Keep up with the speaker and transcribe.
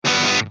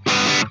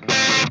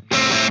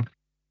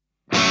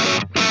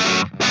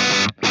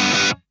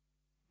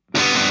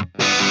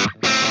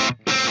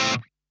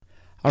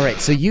All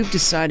right, so you've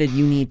decided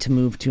you need to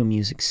move to a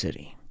music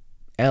city.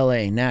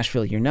 LA,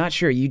 Nashville, you're not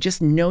sure. You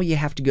just know you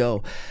have to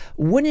go.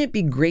 Wouldn't it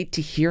be great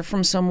to hear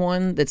from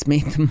someone that's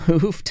made the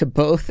move to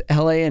both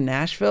LA and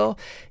Nashville?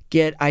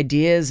 Get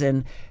ideas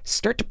and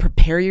start to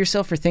prepare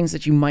yourself for things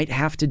that you might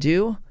have to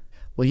do?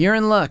 Well, you're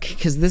in luck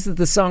because this is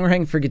the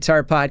Songwriting for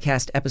Guitar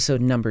podcast,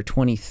 episode number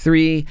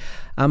 23.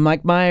 I'm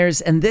Mike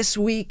Myers, and this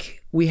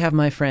week we have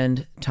my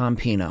friend Tom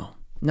Pino.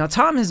 Now,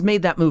 Tom has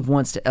made that move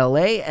once to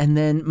LA and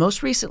then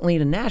most recently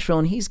to Nashville,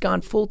 and he's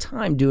gone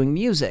full-time doing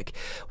music.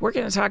 We're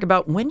going to talk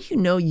about when you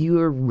know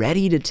you're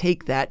ready to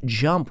take that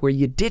jump where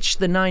you ditch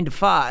the 9 to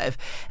 5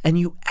 and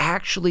you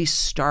actually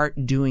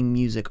start doing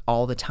music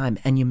all the time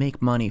and you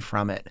make money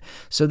from it.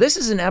 So this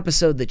is an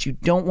episode that you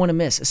don't want to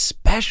miss,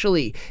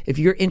 especially if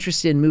you're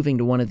interested in moving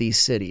to one of these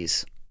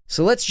cities.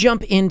 So let's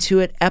jump into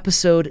it.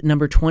 Episode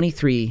number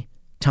 23,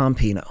 Tom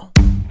Pino.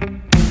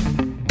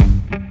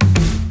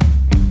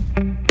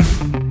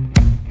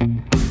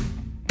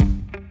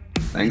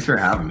 Thanks for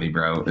having me,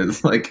 bro.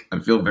 It's like, I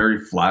feel very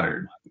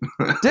flattered.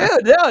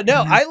 Dude,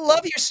 no. I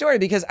love your story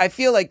because I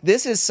feel like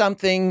this is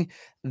something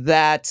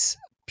that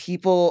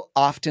people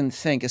often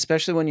think,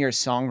 especially when you're a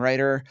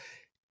songwriter.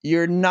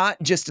 You're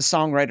not just a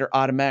songwriter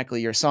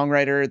automatically. You're a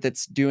songwriter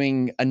that's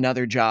doing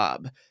another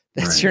job.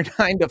 That's Right. your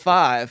 9 to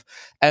 5.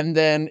 And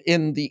then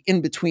in the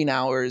in-between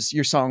hours,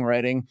 you're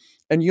songwriting.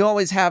 And you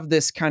always have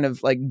this kind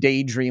of like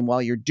daydream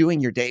while you're doing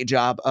your day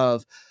job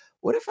of,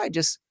 what if I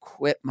just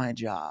quit my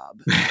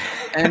job?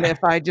 And if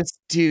I just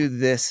do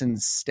this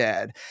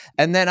instead,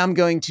 and then I'm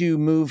going to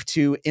move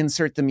to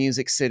insert the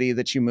music city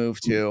that you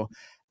moved to.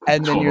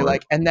 And then you're Totally.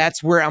 like, and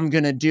that's where I'm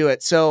going to do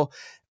it. So,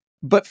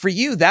 but for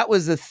you, that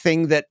was the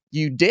thing that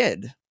you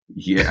did.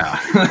 Yeah.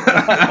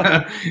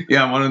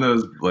 Yeah, I'm one of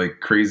those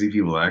like crazy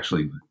people that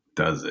actually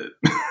does it.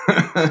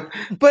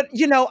 But,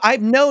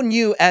 I've known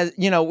you as,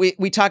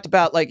 we talked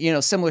about like,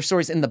 similar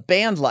stories in the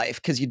band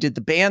life because you did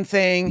the band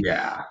thing.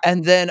 Yeah.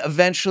 And then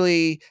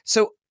eventually,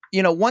 so,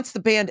 once the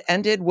band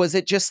ended, was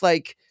it just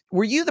like,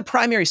 were you the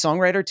primary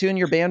songwriter too in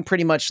your band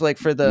pretty much like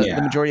for the Yeah.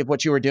 majority of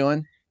what you were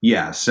doing?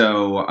 Yeah.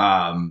 So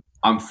I'm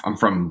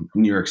from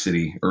New York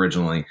City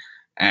originally,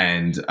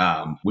 and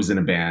was in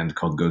a band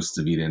called Ghosts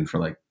of Eden for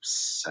like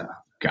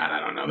God, I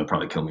don't know. They'll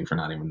probably kill me for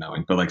not even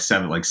knowing, but like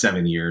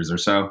 7 years or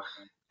so.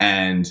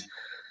 And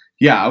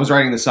yeah, I was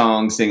writing the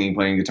songs, singing,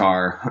 playing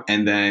guitar,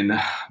 and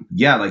then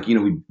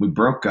we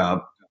broke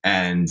up,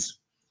 and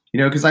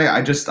because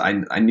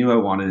I knew I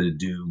wanted to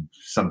do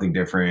something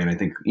different. I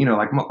think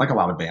like a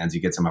lot of bands,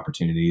 you get some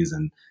opportunities,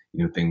 and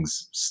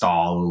things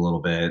stall a little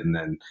bit, and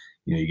then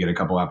you get a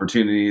couple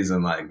opportunities,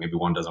 and like maybe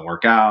one doesn't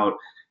work out,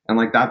 and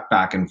like that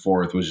back and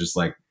forth was just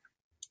like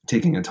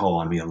taking a toll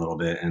on me a little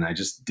bit, and I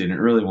just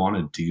didn't really want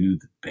to do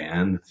the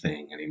band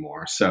thing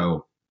anymore.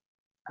 So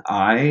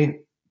I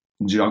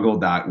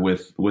juggled that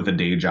with a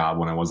day job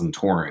when I wasn't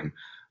touring,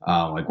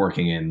 like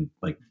working in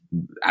like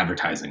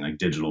advertising, like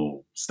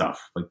digital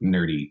stuff, like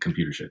nerdy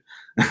computer shit.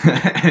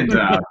 and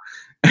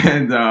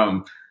and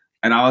and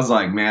I was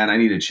like, man, I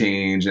need to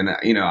change. And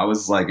I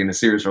was like in a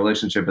serious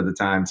relationship at the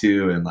time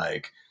too, and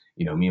like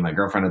me and my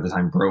girlfriend at the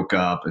time broke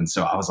up, and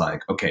so I was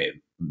like, okay,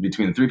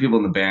 between the 3 people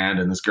in the band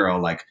and this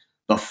girl, like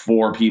the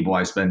 4 people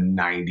I spend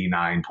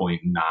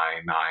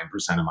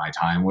 99.99% of my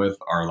time with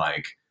are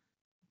like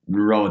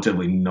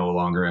relatively no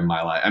longer in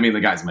my life. I mean, the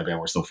guys in my band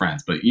were still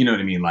friends, but you know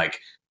what I mean? Like,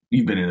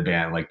 you've been in a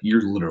band, like you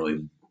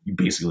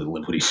basically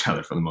live with each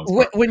other for the most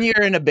part. When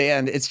you're in a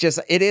band,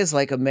 it is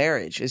like a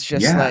marriage. It's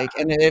just Yeah. like,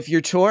 and if you're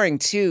touring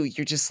too,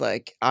 you're just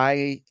like,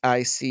 I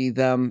see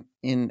them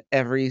in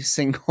every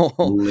single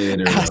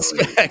Literally.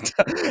 aspect,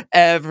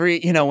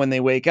 when they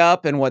wake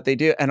up and what they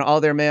do and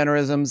all their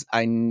mannerisms,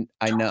 I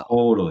know.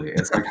 Totally.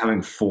 It's like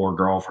having 4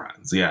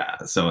 girlfriends. Yeah.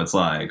 So it's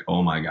like,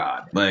 oh my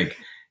God. Like,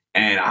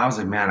 and I was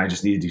like, man, I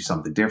just need to do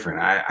something different.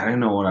 I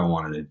didn't know what I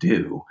wanted to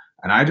do.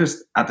 And I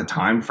just, at the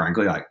time,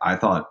 frankly, like I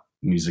thought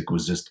music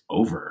was just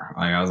over.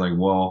 Like I was like,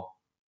 well,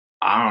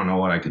 I don't know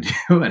what I could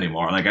do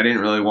anymore. Like I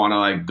didn't really want to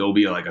like go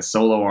be like a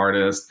solo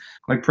artist.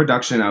 Like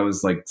production, I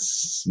was like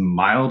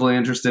mildly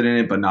interested in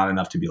it, but not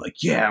enough to be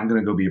like, yeah, I'm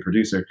gonna go be a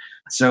producer.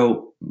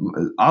 So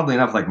oddly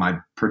enough, like my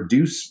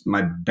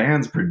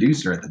band's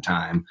producer at the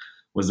time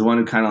was the one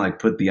who kind of like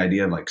put the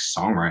idea of like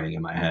songwriting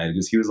in my head,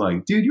 because he was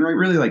like, dude, you write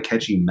really like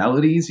catchy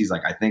melodies. He's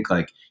like, I think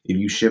like if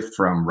you shift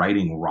from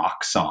writing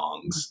rock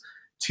songs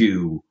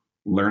to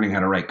learning how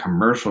to write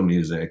commercial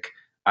music,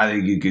 I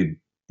think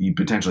you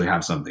potentially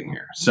have something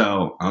here.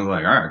 So I was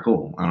like, all right,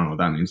 cool. I don't know what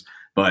that means,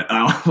 but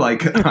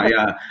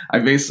I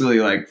basically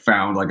like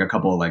found like a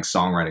couple of like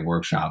songwriting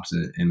workshops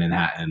in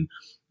Manhattan,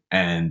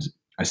 and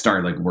I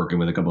started like working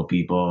with a couple of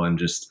people, and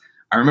just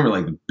I remember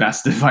like the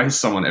best advice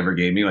someone ever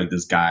gave me. Like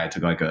this guy, I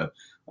took like a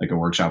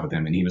workshop with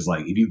him, and he was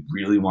like, if you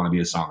really want to be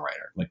a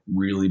songwriter, like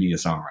really be a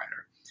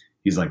songwriter,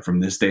 he's like,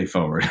 from this day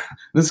forward,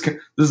 this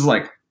is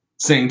like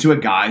saying to a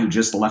guy who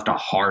just left a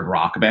hard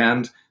rock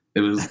band.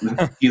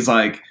 He's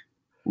like,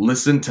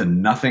 listen to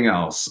nothing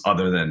else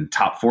other than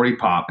top 40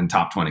 pop and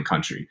top 20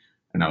 country.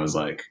 And I was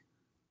like,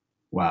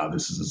 wow,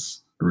 this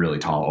is really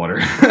tall order.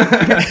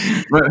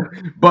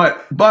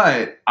 but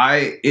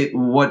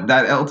what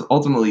that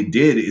ultimately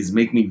did is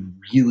make me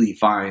really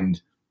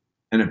find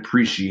an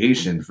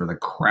appreciation for the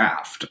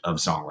craft of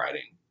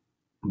songwriting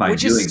by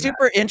Which is doing that.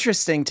 super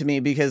interesting to me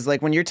because,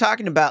 like, when you're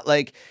talking about,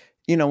 like,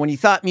 you know, when you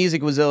thought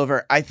music was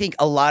over, I think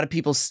a lot of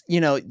people,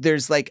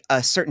 there's like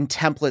a certain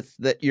template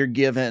that you're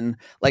given,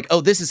 like,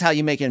 oh, this is how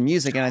you make it in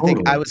music. And I think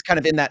I Totally. was kind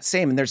of in that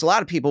same. And there's a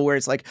lot of people where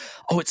it's like,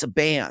 oh, it's a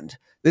band.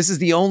 This is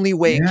the only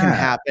way it can Yeah,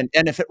 happen.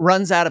 And if it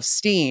runs out of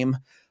steam,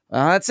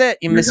 that's it.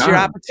 You you're missed your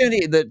done.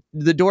 opportunity.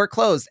 The door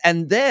closed.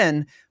 And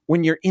then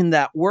when you're in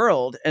that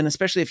world, and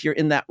especially if you're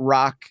in that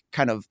rock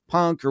kind of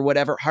punk or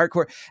whatever,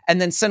 hardcore,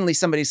 and then suddenly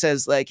somebody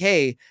says, like,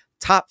 hey,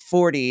 top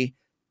 40,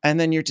 and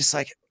then you're just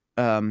like,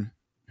 um,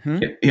 hmm?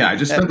 Yeah, I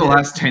just Uh, spent the uh,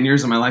 last 10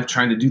 years of my life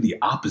trying to do the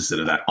opposite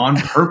of that on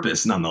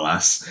purpose,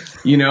 nonetheless.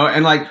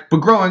 And like, but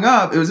growing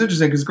up, it was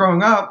interesting because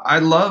growing up, I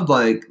loved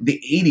like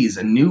the 80s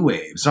and new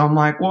wave. So I'm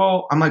like,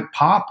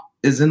 pop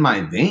is in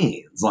my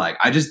veins. Like,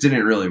 I just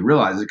didn't really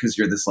realize it because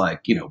you're this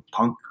like,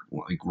 punk,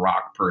 like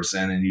rock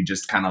person, and you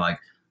just kind of like,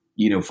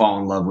 fall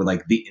in love with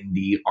like the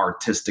indie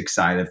artistic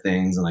side of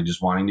things and like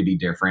just wanting to be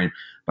different.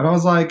 But I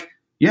was like,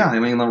 yeah, I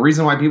mean, the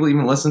reason why people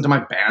even listen to my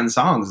band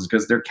songs is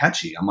because they're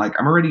catchy. I'm like,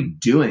 I'm already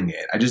doing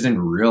it. I just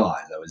didn't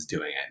realize I was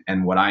doing it.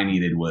 And what I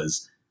needed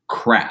was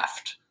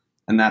craft.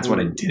 And that's what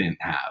I Ooh, didn't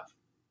have.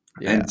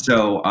 yeah. And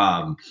so,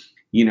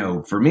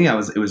 for me,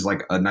 it was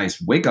like a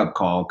nice wake up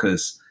call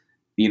because,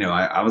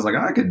 I was like,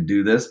 I could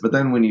do this. But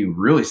then when you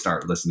really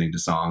start listening to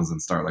songs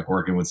and start like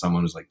working with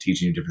someone who's like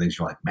teaching you different things,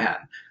 you're like, man,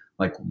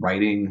 like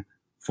writing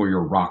for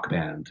your rock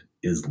band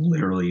is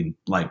literally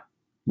like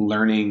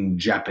learning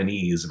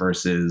Japanese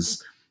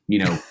versus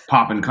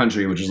pop and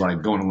country, which is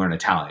like going to learn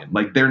Italian.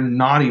 Like they're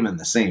not even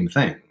the same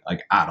thing,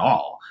 like at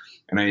all.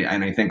 And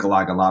I think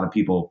like a lot of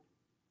people,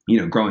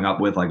 growing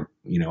up with like,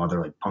 other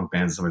like punk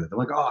bands and stuff like that, they're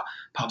like, oh,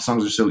 pop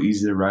songs are so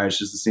easy to write. It's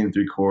just the same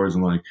three chords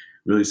and like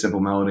really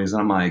simple melodies.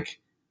 And I'm like,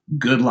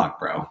 good luck,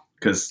 bro.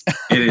 Cause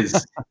it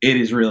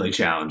is really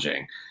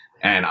challenging.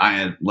 And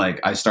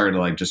I started to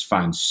like just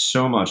find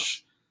so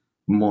much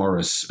more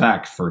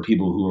respect for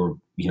people who are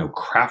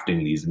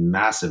crafting these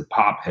massive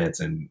pop hits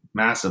and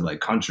massive like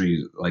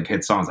country like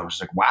hit songs. I was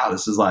just like, wow,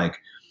 this is like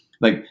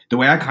the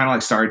way I kind of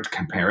like started to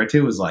compare it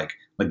to was like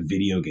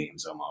video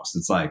games almost.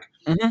 It's like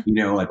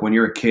Mhm. like when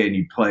you're a kid,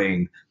 you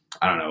playing,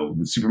 I don't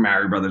know, Super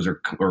Mario Brothers or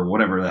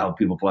whatever the hell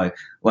people play,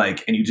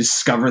 like, and you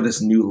discover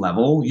this new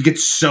level, you get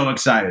so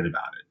excited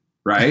about it,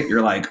 right?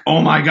 You're like,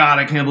 oh my god,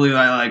 I can't believe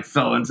I like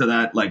fell into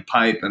that like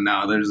pipe, and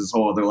now there's this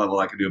whole other level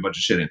I can do a bunch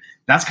of shit in.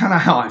 That's kind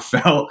of how I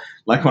felt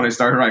like when I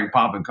started writing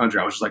pop and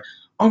country. I was just like,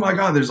 oh my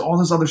god, there's all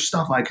this other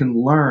stuff I can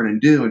learn and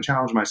do and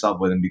challenge myself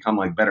with and become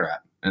like better at.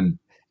 And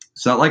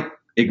so that like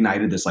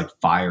ignited this like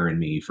fire in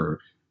me for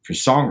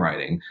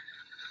songwriting.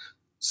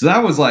 So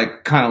that was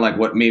like kind of like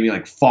what made me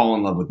like fall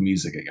in love with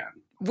music again.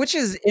 Which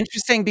is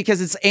interesting because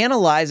it's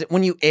analyze it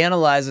when you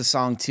analyze a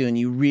song too, and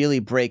you really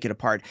break it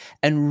apart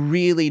and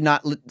really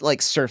not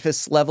like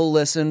surface level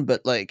listen,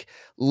 but like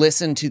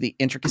listen to the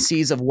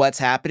intricacies of what's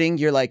happening.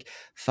 You're like,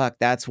 fuck,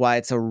 that's why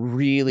it's a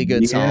really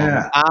good song.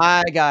 Yeah.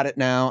 I got it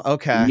now.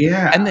 Okay. And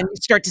Yeah. then you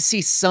start to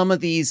see some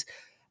of these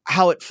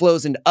how it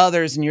flows into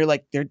others, and you're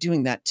like, they're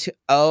doing that too.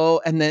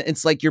 Oh, and then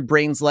it's like your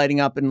brain's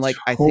lighting up, and like,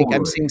 I think I'm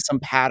Totally. seeing some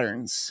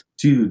patterns.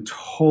 Dude,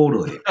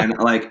 totally. And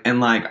like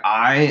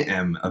I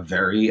am a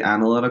very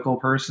analytical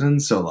person,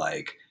 so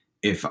like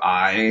if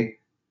I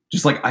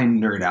just like I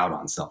nerd out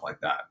on stuff like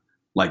that.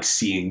 Like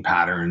seeing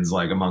patterns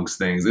like amongst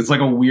things. It's like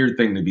a weird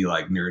thing to be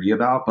like nerdy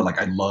about, but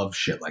like I love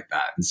shit like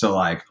that. And so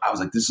like I was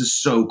like this is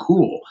so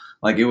cool.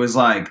 Like it was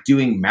like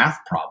doing math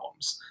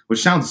problems,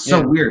 which sounds so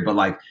Yeah. weird, but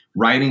like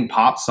writing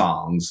pop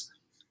songs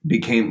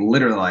became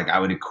literally like I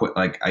would equate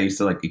like I used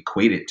to like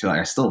equate it to like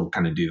I still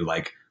kind of do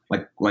like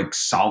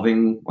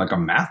solving like a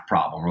math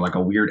problem or like a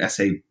weird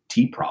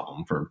SAT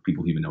problem for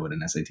people who even know what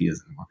an SAT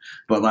is anymore.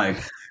 But like,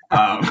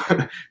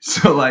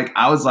 so like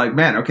I was like,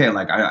 man, okay,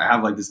 like I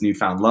have like this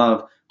newfound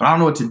love, but I don't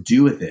know what to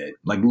do with it.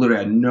 Like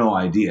literally, I had no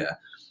idea.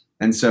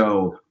 And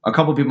so a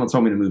couple of people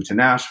told me to move to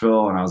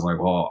Nashville, and I was like,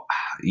 well,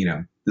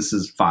 this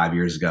is 5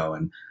 years ago,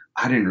 and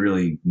I didn't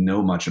really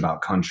know much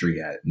about country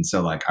yet. And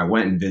so like I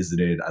went and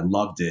visited. I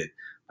loved it,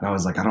 but I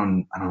was like, I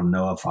don't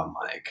know if I'm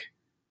like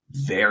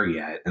there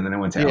yet. And then I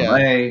went to Yeah.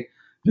 LA,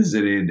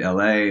 visited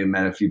LA,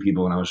 met a few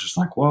people, and I was just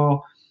like,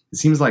 well, it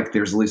seems like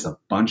there's at least a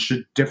bunch of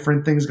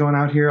different things going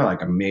out here.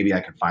 Like maybe I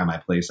can find my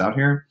place out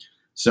here.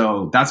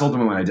 So that's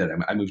ultimately what I did.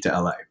 I moved to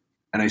LA,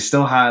 and I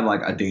still had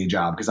like a day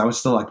job because I was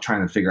still like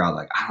trying to figure out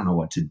like I don't know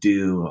what to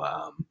do.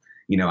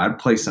 I'd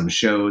play some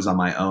shows on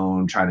my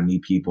own, try to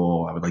meet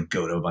people. I would like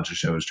go to a bunch of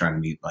shows, trying to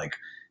meet like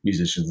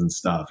musicians and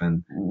stuff,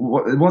 and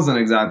it wasn't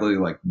exactly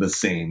like the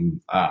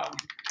same.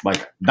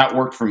 Like that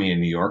worked for me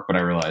in New York, but I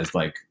realized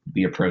like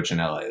the approach in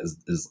LA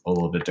is a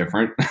little bit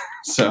different.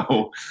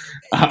 So,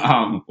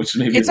 which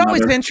maybe is It's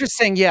always another.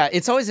 interesting. Yeah.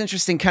 It's always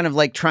interesting kind of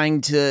like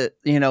trying to,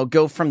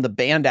 go from the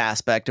band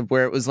aspect of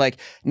where it was like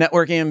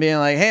networking and being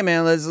like, hey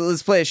man,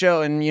 let's play a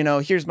show. And,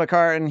 here's my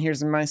car and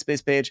here's my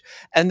MySpace page.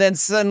 And then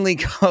suddenly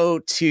go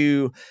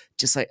to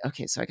just like,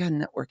 okay, so I got to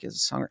network as a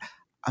songwriter.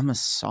 I'm a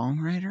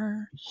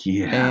songwriter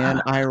Yeah,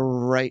 and I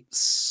write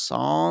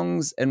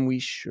songs and we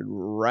should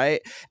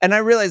write. And I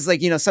realized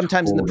like,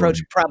 sometimes in the approach,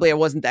 totally, probably I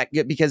wasn't that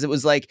good because it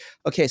was like,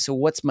 okay, so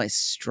what's my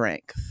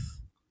strength?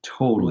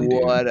 totally,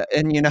 dude. What?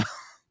 And,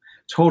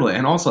 Totally.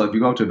 And also, if you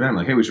go up to a band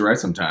like, hey, we should write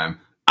sometime,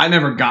 I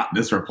never got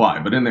this reply,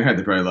 but in their head,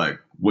 they're probably like,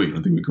 wait, you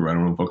don't think we could write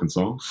our own fucking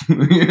songs? You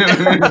know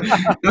what I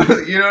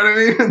mean? You know what I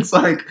mean? It's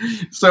like,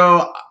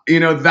 so,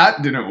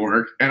 that didn't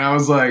work. And I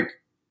was like,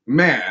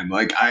 man,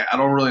 like, I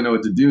don't really know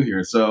what to do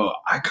here. So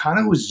I kind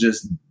of was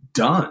just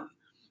done.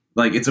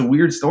 Like, it's a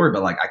weird story,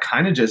 but like, I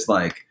kind of just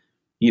like,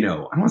 I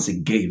don't want to say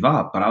gave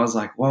up, but I was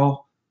like,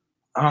 well,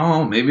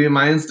 oh, maybe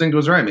my instinct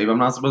was right. Maybe I'm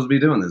not supposed to be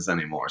doing this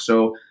anymore.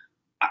 So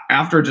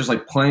after just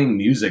like playing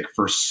music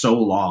for so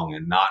long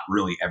and not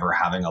really ever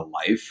having a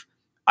life,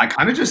 I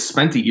kind of just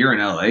spent a year in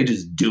LA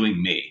just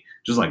doing me,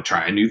 just like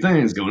trying new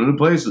things, going into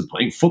places,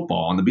 playing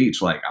football on the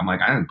beach. Like I'm like,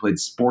 I hadn't played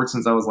sports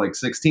since I was like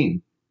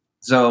 16.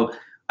 So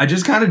I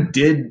just kind of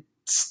did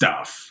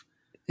stuff.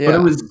 But it yeah.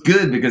 was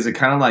good because it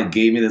kind of like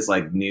gave me this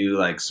like new,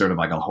 like sort of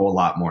like a whole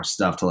lot more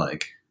stuff to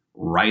like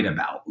write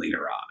about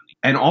later on.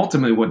 And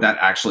ultimately what that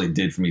actually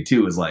did for me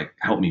too is like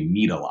help me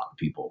meet a lot of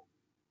people.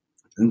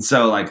 And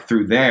so like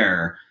through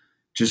there,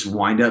 just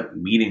wind up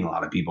meeting a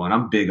lot of people. And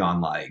I'm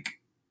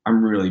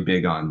really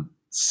big on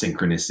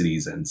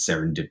synchronicities and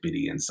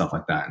serendipity and stuff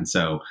like that. And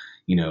so,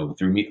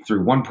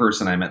 through one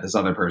person, I met this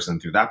other person,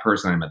 through that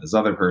person, I met this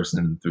other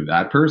person, through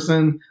that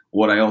person,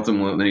 what I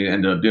ultimately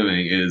ended up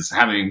doing is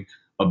having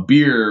a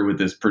beer with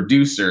this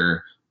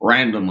producer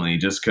randomly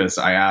just because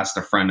I asked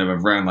a friend of a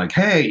friend, like,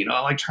 hey,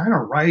 I like trying to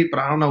write, but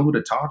I don't know who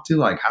to talk to.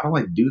 Like, how do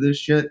I do this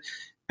shit?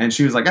 And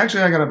she was like,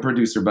 actually, I got a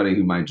producer buddy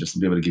who might just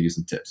be able to give you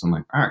some tips. I'm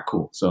like, all right,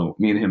 cool. So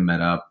me and him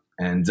met up,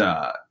 and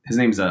his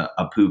name's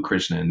Apu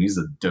Krishnan. He's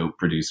a dope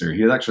producer.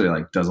 He actually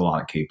like does a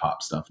lot of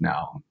K-pop stuff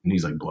now, and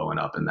he's like blowing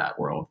up in that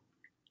world.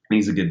 And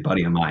he's a good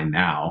buddy of mine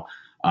now.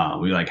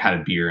 We like had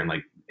a beer and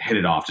like hit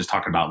it off, just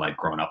talking about like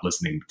growing up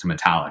listening to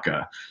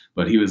Metallica.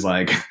 But he was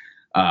like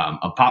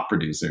a pop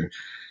producer.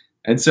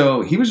 And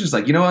so he was just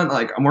like, you know what?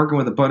 Like, I'm working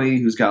with a buddy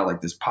who's got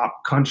like this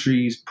pop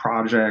country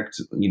project.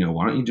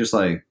 Why don't you just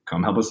like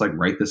come help us like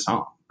write this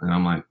song? And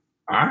I'm like,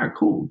 all right,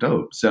 cool,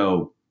 dope.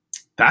 So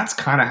that's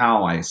kind of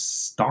how I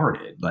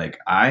started. Like,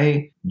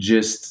 I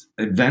just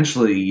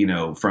eventually,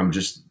 from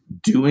just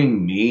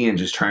doing me and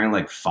just trying to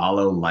like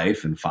follow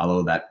life and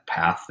follow that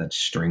path, that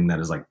string that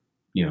is like,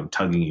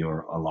 tugging you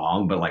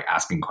along, but like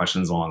asking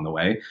questions along the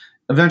way,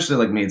 eventually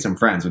like made some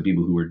friends with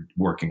people who were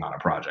working on a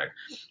project.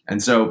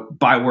 And so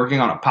by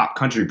working on a pop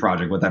country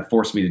project, what that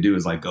forced me to do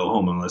is like go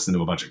home and listen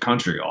to a bunch of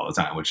country all the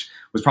time, which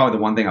was probably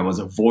the one thing I was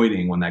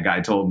avoiding when that guy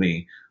told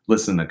me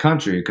listen to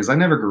country, because I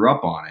never grew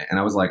up on it. And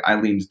I was like, I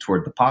leaned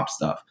toward the pop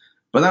stuff.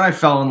 But then I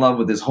fell in love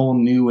with this whole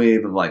new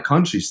wave of like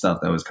country stuff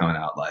that was coming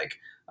out, like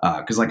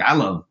because like I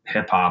love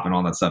hip hop and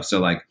all that stuff. So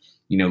like,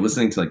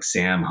 listening to like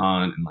Sam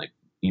Hunt and like,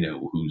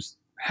 who's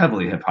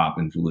heavily hip hop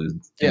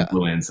influence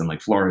and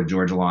like Florida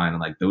Georgia Line and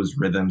like those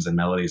rhythms and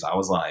melodies, I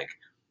was like,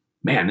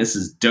 man, this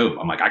is dope.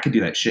 I'm like, I could do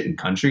that shit in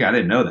country. I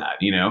didn't know that,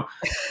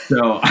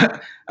 So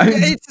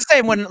It's the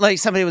same when like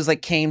somebody was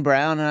like Kane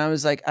Brown and I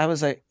was like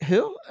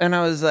who? And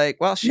I was like,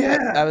 well, shit.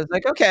 yeah, I was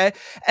like, okay.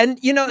 And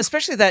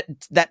especially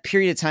that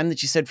period of time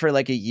that you said for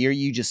like a year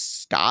you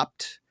just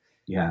stopped.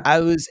 yeah,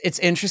 It's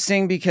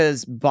interesting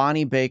because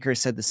Bonnie Baker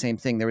said the same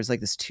thing. There was like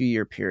this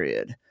 2-year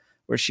period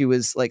where she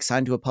was like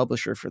signed to a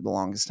publisher for the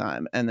longest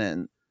time and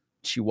then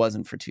she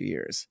wasn't for 2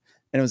 years.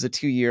 And it was a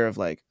 2-year of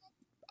like,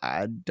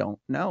 I don't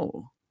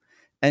know.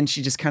 And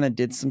she just kind of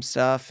did some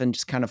stuff and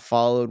just kind of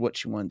followed what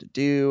she wanted to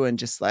do and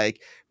just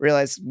like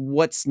realized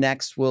what's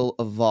next will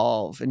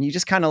evolve. And you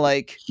just kind of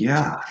like,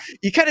 yeah.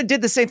 you kind of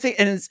did the same thing.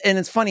 And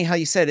it's funny how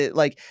you said it,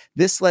 like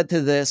this led to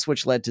this,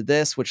 which led to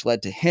this, which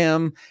led to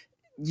him.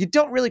 You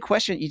don't really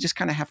question it. You just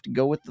kind of have to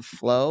go with the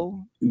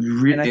flow.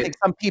 And I think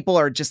some people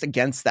are just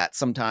against that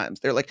sometimes.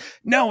 They're like,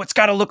 no, it's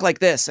got to look like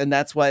this. And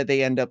that's why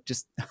they end up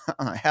just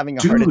having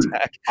a heart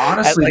attack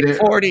honestly, at like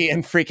 40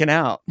 and freaking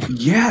out.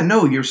 Yeah,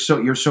 no, you're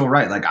so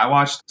right. Like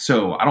I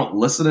don't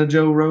listen to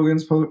Joe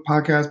Rogan's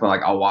podcast, but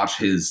like I'll watch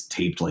his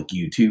taped like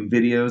YouTube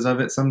videos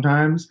of it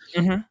sometimes.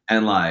 Mm-hmm.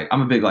 And like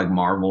I'm a big like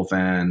Marvel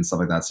fan and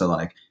stuff like that. So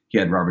like he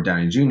had Robert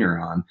Downey Jr.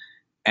 on,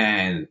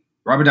 and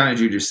Robert Downey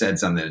Jr. said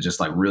something that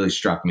just like really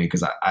struck me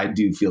because I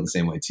do feel the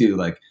same way too.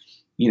 Like,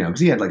 because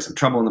he had like some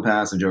trouble in the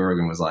past, and Joe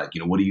Rogan was like,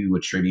 what do you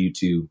attribute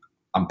to?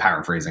 I'm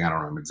paraphrasing, I don't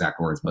remember exact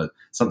words, but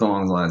something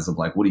along the lines of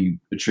like, what do you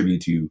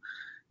attribute to,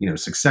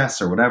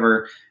 success or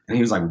whatever? And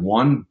he was like,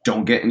 1,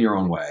 don't get in your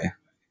own way.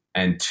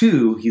 And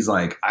 2, he's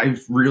like, I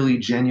really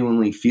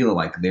genuinely feel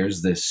like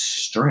there's this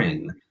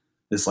string,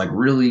 this like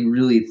really,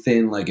 really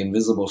thin, like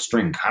invisible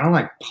string, kind of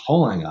like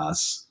pulling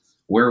us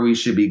where we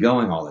should be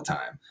going all the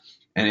time.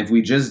 And if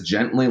we just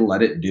gently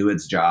let it do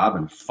its job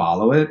and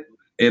follow it,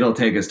 it'll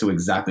take us to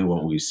exactly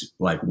what we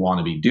like want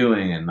to be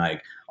doing, and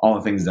like all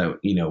the things that,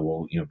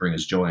 will, bring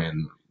us joy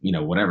and,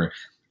 whatever.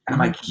 And I'm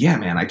like, yeah,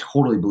 man, I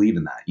totally believe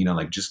in that.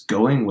 Like just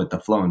going with the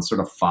flow and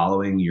sort of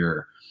following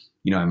your,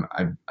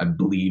 I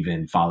believe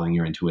in following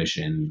your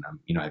intuition.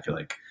 I feel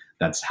like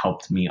that's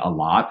helped me a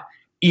lot,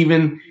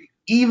 even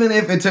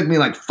if it took me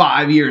like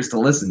 5 years to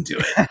listen to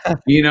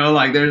it.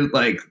 Like there's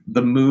like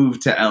the move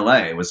to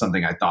LA was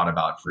something I thought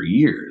about for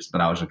years,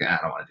 but I was like, I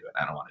don't want to do it.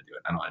 I don't want to do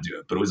it. I don't want to do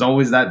it. But it was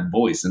always that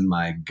voice in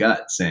my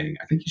gut saying,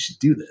 I think you should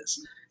do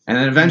this. And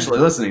then eventually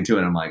listening to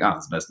it, I'm like, oh,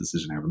 it's the best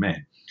decision I ever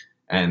made.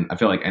 And I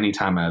feel like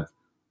anytime I've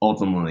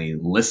ultimately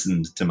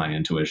listened to my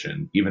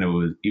intuition, even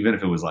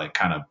if it was like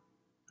kind of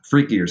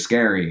freaky or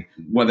scary,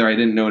 whether I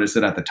didn't notice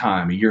it at the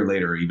time, a year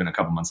later, or even a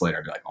couple months later,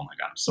 I'd be like, oh my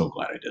God, I'm so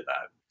glad I did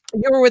that.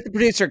 You were with the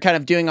producer kind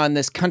of doing on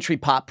this country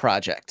pop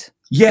project.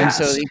 Yes.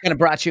 And so he kind of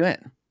brought you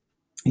in.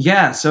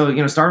 Yeah.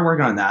 So, started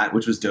working on that,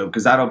 which was dope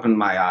because that opened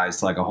my eyes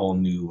to like a whole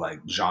new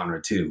like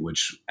genre too,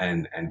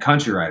 and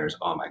country writers,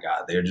 oh my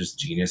God, they're just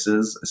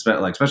geniuses,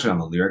 especially on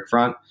the lyric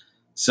front.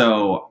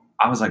 So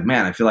I was like,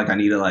 man, I feel like I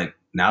need to like,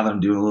 now that I'm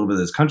doing a little bit of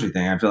this country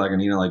thing, I feel like I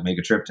need to like make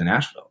a trip to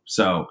Nashville.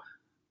 So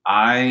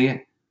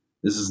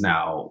this is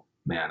now,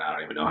 man, I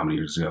don't even know how many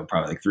years ago,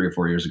 probably like 3 or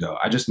 4 years ago.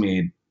 I just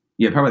made,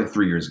 probably like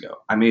 3 years ago.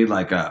 I made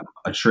like a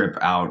trip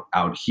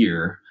out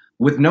here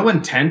with no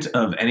intent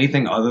of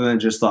anything other than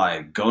just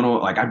like going to,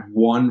 like, I had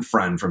one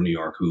friend from New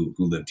York who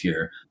lived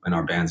here and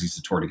our bands used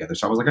to tour together.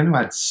 So I was like, I knew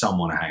I had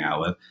someone to hang out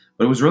with,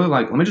 but it was really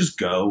like, let me just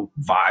go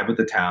vibe with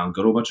the town,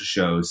 go to a bunch of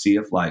shows, see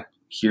if like,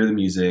 hear the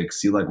music,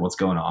 see like what's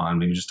going on,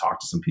 maybe just talk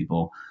to some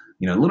people,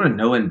 literally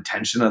no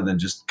intention other than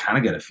just kind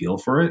of get a feel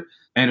for it.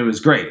 And it was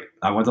great.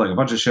 I went to like a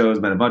bunch of shows,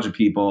 met a bunch of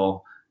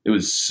people. It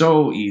was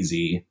so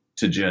easy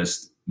to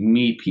just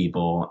meet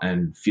people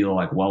and feel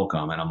like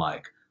welcome. And I'm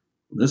like,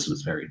 this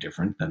was very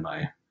different than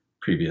my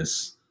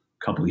previous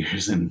couple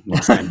years in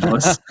Los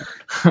Angeles.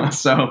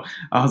 So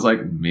I was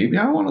like, maybe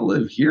I want to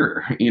live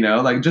here,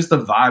 like just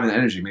the vibe and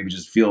energy, maybe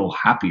just feel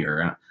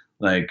happier.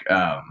 Like,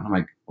 I'm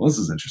like, well, this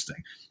is interesting.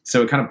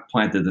 So it kind of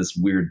planted this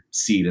weird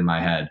seed in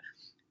my head.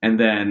 And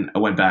then I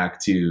went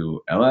back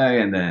to LA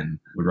and then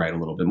would write a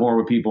little bit more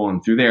with people.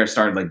 And through there, I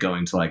started like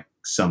going to like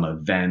some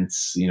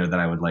events, that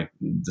I would like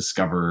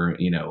discover,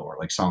 or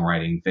like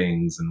songwriting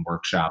things and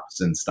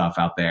workshops and stuff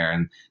out there.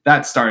 And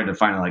that started to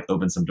finally like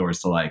open some doors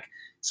to like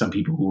some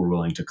people who were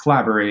willing to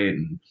collaborate.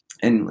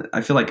 And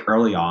I feel like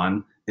early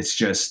on, it's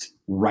just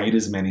write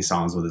as many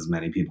songs with as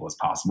many people as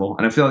possible.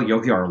 And I feel like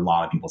Yoki, a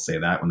lot of people say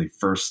that when they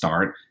first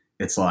start,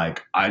 it's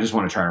like, I just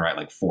want to try to write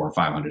like 400 or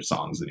 500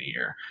 songs in a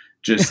year,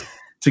 just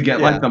to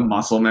get like the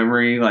muscle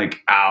memory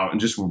like out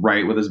and just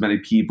write with as many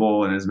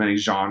people and as many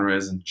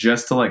genres and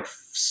just to like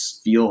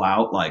feel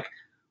out like,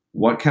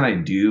 what can I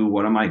do?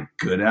 What am I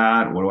good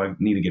at? What do I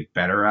need to get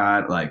better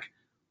at? Like,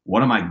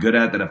 what am I good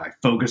at that if I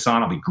focus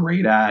on, I'll be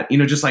great at,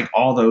 just like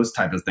all those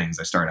type of things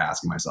I started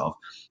asking myself.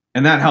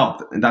 And that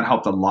helped. And that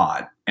helped a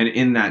lot. And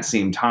in that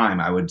same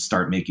time, I would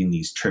start making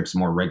these trips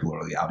more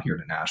regularly out here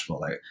to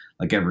Nashville.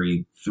 Like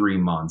every 3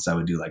 months, I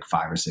would do like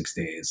 5 or 6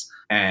 days.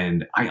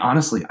 And I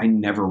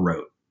never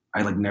wrote.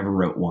 I like never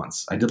wrote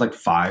once. I did like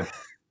 5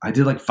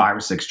 or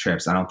 6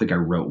 trips. I don't think I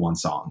wrote one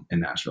song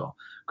in Nashville.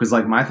 Because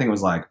like my thing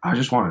was like, I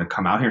just wanted to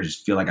come out here and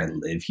just feel like I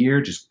live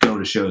here, just go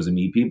to shows and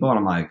meet people. And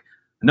I'm like,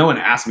 no one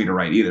asked me to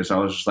write either. So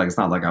I was just like, it's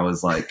not like I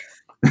was like,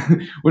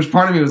 which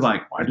part of me was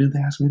like, why did they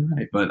ask me to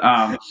write? But,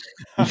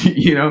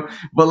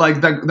 but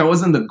like that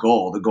wasn't the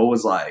goal. The goal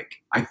was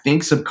like, I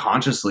think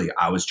subconsciously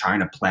I was trying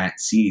to plant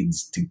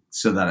seeds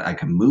so that I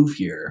can move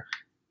here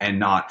and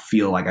not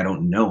feel like I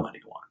don't know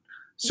anyone.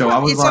 So I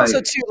was it's like,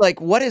 also too like,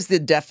 what is the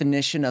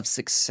definition of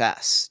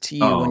success to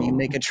you when you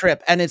make a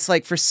trip? And it's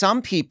like, for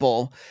some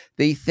people,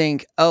 they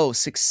think, oh,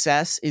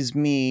 success is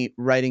me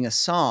writing a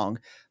song,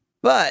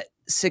 but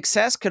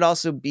success could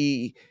also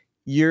be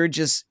you're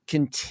just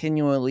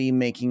continually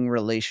making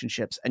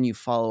relationships and you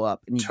follow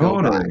up and you go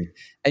back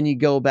and you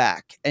go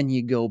back and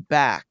you go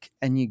back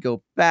and you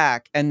go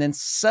back. And then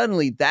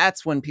suddenly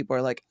that's when people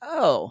are like,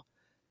 oh,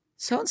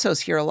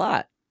 so-and-so's here a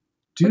lot.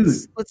 Dude,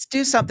 let's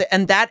do something.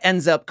 And that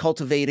ends up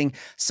cultivating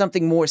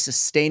something more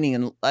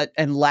sustaining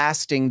and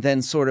lasting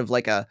than sort of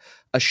like a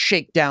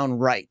shakedown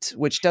right,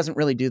 which doesn't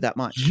really do that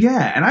much.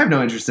 Yeah. And I have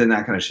no interest in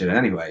that kind of shit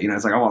anyway.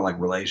 It's like, I want like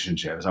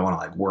relationships. I want to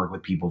like work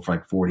with people for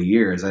like 40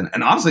 years. And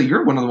honestly,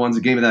 you're one of the ones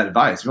that gave me that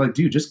advice. You're like,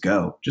 dude, just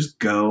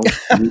go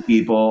meet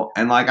people.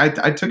 And like,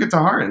 I took it to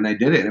heart and I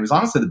did it. And it was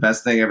honestly the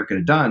best thing I ever could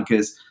have done.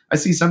 Cause I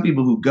see some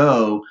people who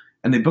go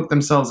and they book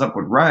themselves up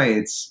with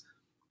rights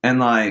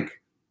and like,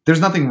 there's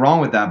nothing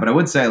wrong with that, but I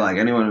would say like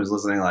anyone who's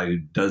listening, like who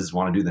does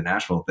want to do the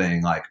Nashville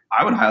thing, like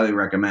I would highly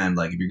recommend,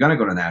 like if you're going to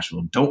go to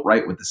Nashville, don't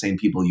write with the same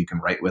people you can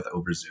write with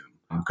over Zoom.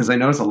 Because I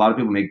notice a lot of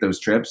people make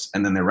those trips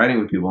and then they're writing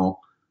with people,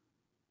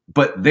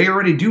 but they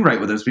already do write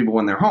with those people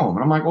when they're home.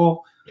 And I'm like,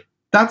 well,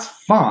 that's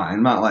fine.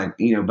 I'm not like,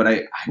 but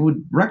I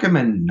would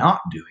recommend not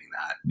doing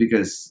that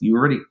because you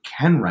already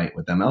can write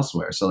with them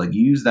elsewhere. So like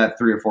use that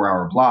 3 or 4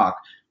 hour block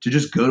to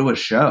just go to a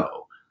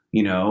show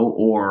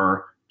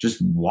or just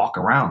walk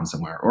around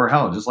somewhere, or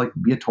hell, just like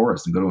be a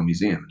tourist and go to a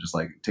museum and just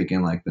like take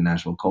in like the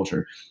Nashville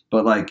culture.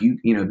 But like if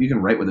you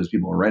can write with those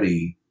people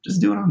already, just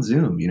do it on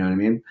Zoom. You know what I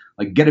mean?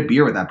 Like get a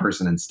beer with that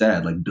person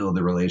instead, like build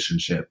a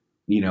relationship,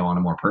 on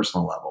a more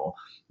personal level,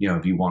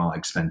 if you want to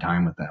like spend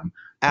time with them.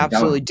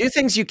 Absolutely. Do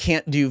things you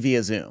can't do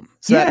via Zoom.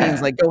 So Yeah. that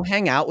means like go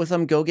hang out with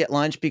them, go get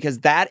lunch, because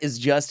that is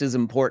just as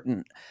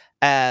important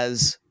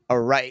as a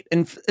write.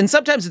 And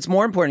sometimes it's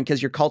more important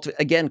because you're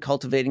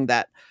cultivating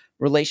that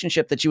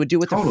relationship that you would do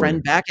with a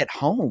friend back at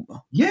home.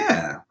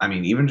 Yeah. I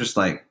mean, even just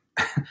like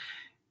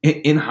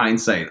in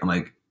hindsight,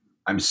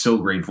 I'm so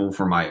grateful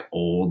for my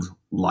old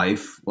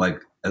life, like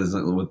as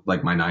with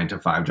like my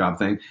 9-to-5 job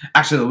thing.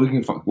 Actually,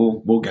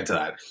 we'll get to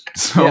that.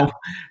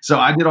 So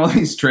I did all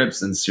these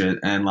trips and shit,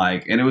 and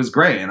it was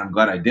great, and I'm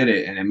glad I did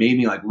it, and it made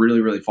me like really,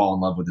 really fall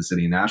in love with the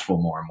city of Nashville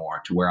more and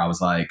more, to where I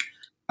was like,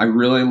 I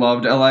really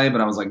loved LA,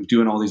 but I was like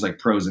doing all these like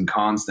pros and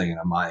cons thing, and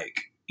I'm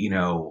like,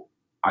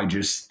 I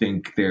just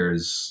think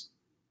there's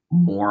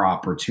more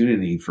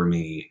opportunity for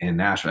me in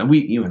Nashville. And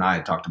you and I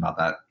had talked about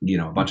that,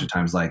 a bunch of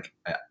times. Like,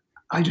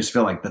 I just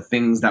feel like the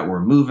things that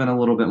were moving a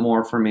little bit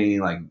more for me,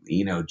 like,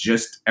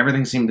 just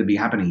everything seemed to be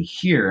happening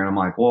here. And I'm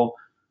like, well,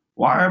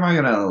 why am I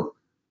going to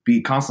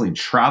be constantly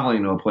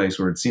traveling to a place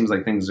where it seems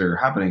like things are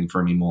happening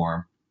for me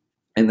more,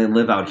 and then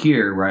live out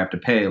here where I have to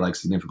pay like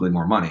significantly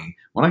more money,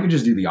 when I could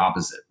just do the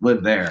opposite,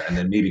 live there and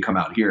then maybe come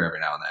out here every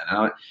now and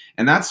then.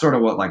 And that's sort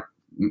of what like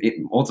it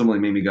ultimately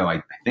made me go,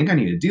 I think I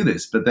need to do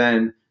this. But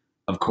then,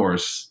 of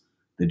course,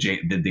 the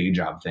day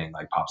job thing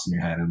like pops in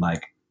your head, and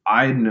like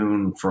I'd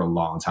known for a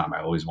long time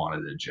I always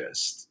wanted to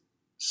just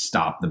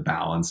stop the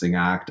balancing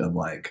act of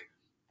like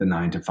the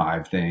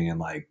 9-to-5 thing and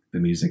like the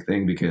music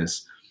thing,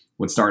 because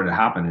what started to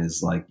happen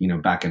is like,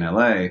 back in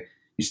LA,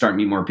 you start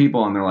meeting more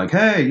people and they're like,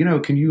 hey,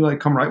 can you like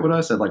come write with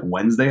us at like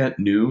Wednesday at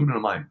noon? And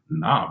I'm like,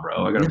 nah,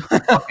 bro, I got a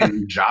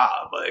fucking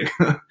job. Like,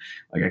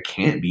 like I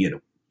can't be at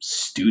a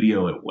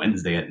studio at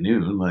Wednesday at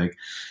noon. Like,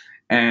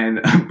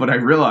 but I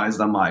realized,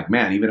 I'm like,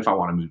 man, even if I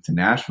want to move to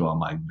Nashville, I'm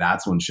like,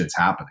 that's when shit's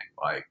happening.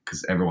 Like,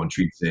 because everyone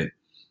treats it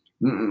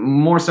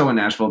more so in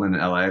Nashville than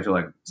in LA. I feel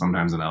like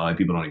sometimes in LA,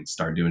 people don't even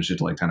start doing shit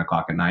till like 10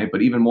 o'clock at night.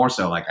 But even more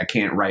so, like I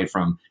can't write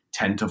from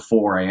 10 to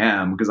 4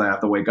 a.m. because I have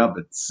to wake up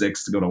at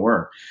 6 to go to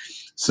work.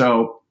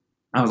 So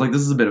I was like,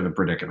 this is a bit of a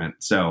predicament.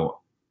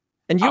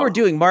 And you were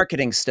doing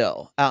marketing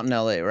still out in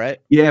LA, right?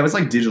 Yeah, it was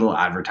like digital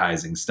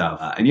advertising stuff.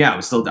 And yeah,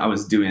 I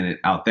was doing it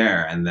out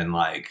there. And then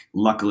like,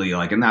 luckily,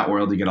 like in that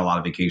world, you get a lot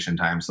of vacation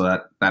time. So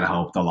that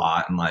helped a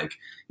lot. And like,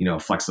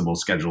 flexible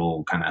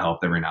schedule kind of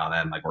helped every now and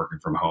then, like working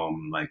from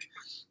home, like,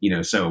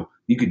 so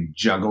you could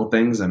juggle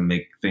things and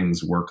make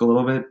things work a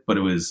little bit, but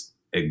it was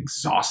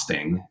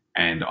exhausting.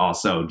 And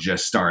also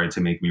just started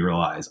to make me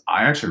realize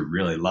I actually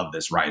really love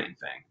this writing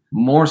thing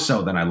more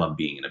so than I love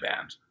being in a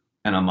band.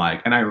 And I'm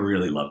like, and I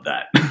really love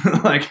that.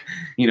 Like,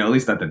 at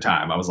least at the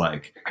time, I was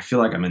like, I feel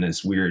like I'm in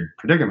this weird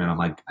predicament. I'm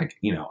like, I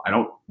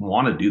don't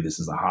want to do this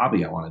as a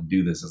hobby. I want to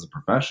do this as a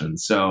profession.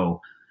 So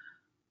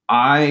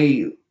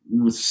I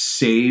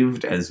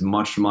saved as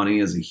much money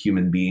as a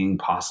human being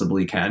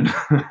possibly can.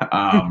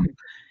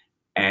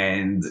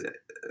 And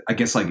I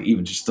guess like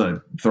even just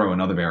to throw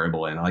another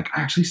variable in, like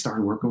I actually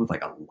started working with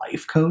like a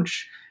life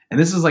coach. And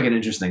this is like an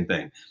interesting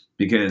thing,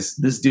 because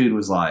this dude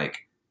was like,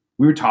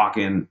 we were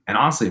talking, and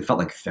honestly, it felt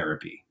like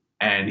therapy.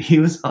 And he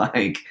was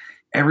like,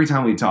 every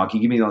time we talk, he'd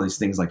give me all these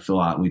things like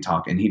fill out and we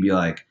talk. And he'd be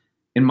like,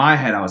 in my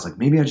head, I was like,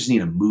 maybe I just need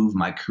to move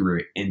my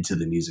career into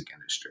the music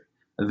industry.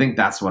 I think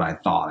that's what I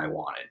thought I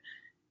wanted.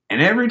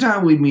 And every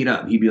time we'd meet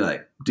up, he'd be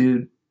like,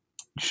 dude,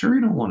 sure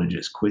you don't want to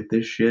just quit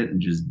this shit and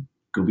just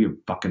go be a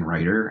fucking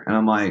writer? And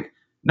I'm like,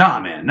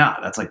 nah, man,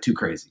 that's like too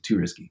crazy, too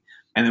risky.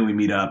 And then we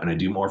meet up and I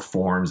do more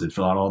forms and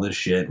fill out all this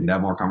shit. We'd have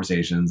more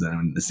conversations.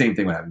 And the same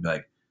thing would happen. He'd be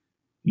like,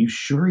 you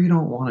sure you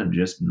don't want to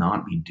just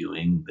not be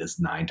doing this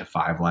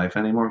 9-to-5 life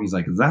anymore? He's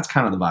like, that's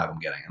kind of the vibe I'm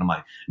getting. And I'm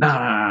like,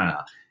 no.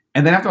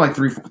 And then after like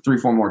three,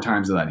 4 more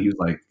times of that,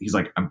 he's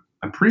like,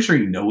 I'm pretty sure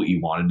you know what you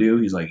want to do.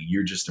 He's like,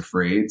 you're just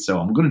afraid. So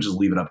I'm going to just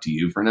leave it up to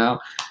you for now.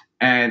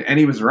 And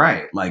he was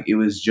right. Like it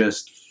was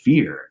just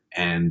fear.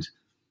 And,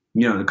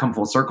 to come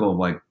full circle of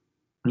like,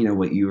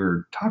 what you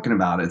were talking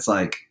about, it's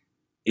like,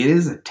 it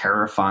is a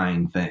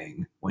terrifying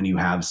thing when you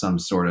have some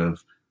sort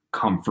of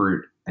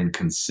comfort and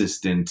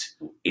consistent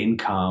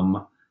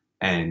income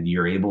and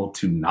you're able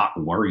to not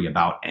worry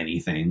about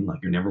anything. Like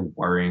you're never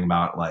worrying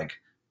about like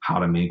how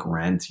to make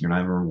rent. You're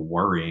never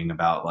worrying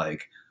about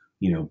like,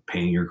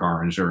 paying your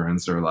car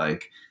insurance or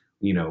like,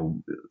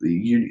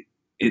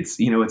 it's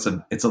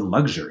a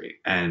luxury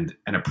and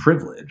a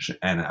privilege.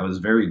 And I was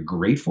very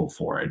grateful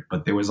for it.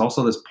 But there was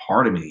also this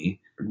part of me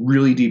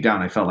really deep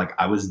down, I felt like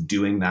I was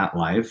doing that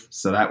life.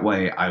 So that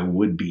way I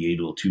would be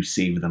able to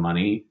save the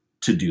money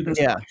to do this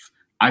life.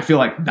 I feel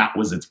like that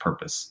was its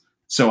purpose.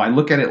 So I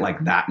look at it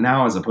like that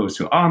now, as opposed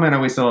to, oh man,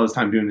 I wasted all this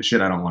time doing the shit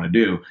I don't want to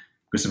do.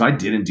 Because if I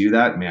didn't do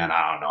that, man,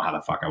 I don't know how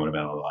the fuck I would have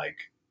been able to like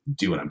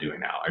do what I'm doing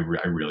now.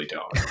 I really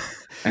don't.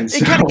 And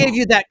It kind of gave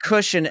you that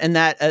cushion and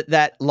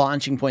that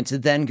launching point to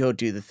then go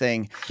do the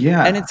thing.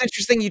 yeah, And it's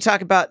interesting you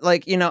talk about,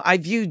 like, you know, I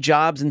view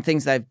jobs and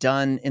things that I've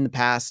done in the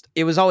past.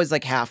 It was always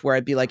like half, where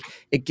I'd be like,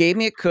 it gave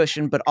me a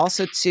cushion, but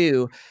also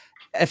too,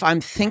 if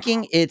I'm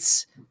thinking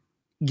it's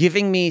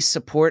giving me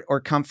support or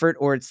comfort,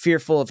 or it's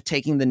fearful of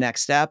taking the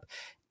next step,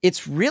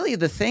 it's really,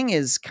 the thing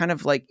is kind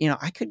of like, you know,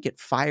 I could get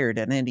fired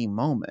at any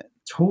moment.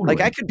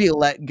 Like, I totally. could be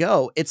let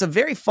go. It's a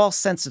very false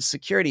sense of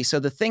security. So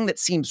the thing that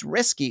seems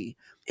risky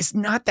is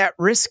not that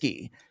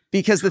risky,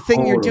 because the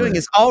thing you're doing Totally.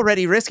 is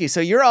already risky. So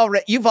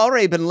you've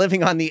already been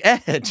living on the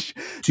edge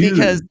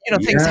because, Dude, you know,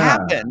 things yeah.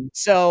 happen.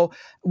 So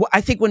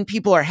I think when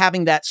people are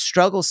having that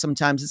struggle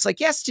sometimes, it's like,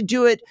 yes, to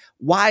do it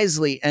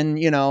wisely. And,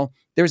 you know,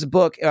 there's a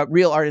book,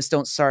 Real Artists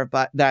Don't Starve,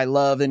 that I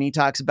love. And he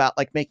talks about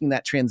like making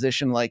that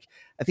transition. Like,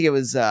 I think it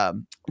was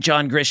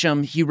John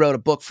Grisham. He wrote a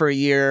book for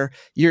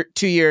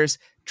 2 years,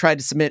 tried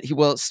to submit. He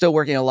was still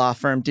working at a law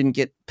firm, didn't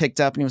get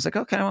picked up. And he was like,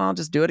 okay, well, I'll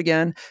just do it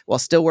again while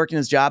still working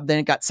his job. Then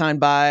it got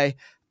signed by,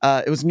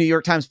 it was New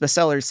York Times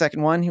bestseller, his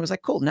second one. He was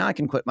like, cool, now I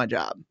can quit my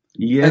job.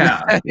 Yeah,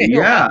 And then he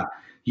yeah, left.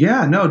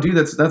 yeah. No, dude,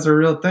 that's a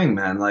real thing,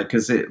 man. Like,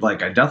 cause it,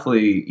 like, I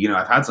definitely, you know,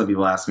 I've had some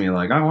people ask me,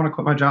 like, I want to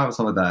quit my job and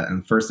stuff like that.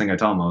 And the first thing I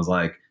tell them, I was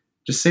like,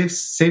 just save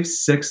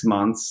 6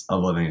 months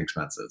of living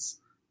expenses.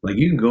 Like,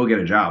 you can go get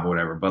a job or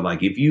whatever, but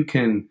like, if you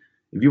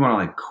want to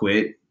like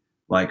quit,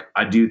 like,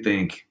 I do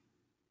think,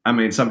 I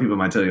mean, some people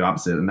might tell you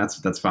opposite, and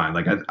that's fine.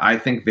 Like, I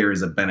think there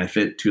is a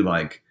benefit to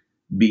like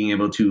being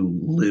able to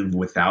live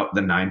without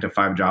the 9 to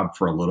 5 job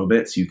for a little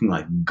bit, so you can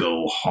like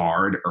go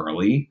hard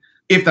early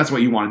if that's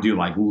what you want to do.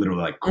 Like, literally,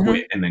 like, Mhm.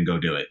 quit and then go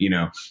do it. You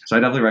know, so I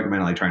definitely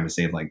recommend like trying to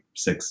save like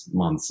 6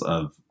 months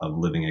of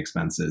living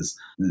expenses,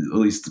 at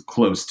least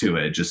close to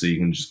it, just so you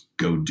can just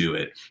go do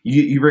it.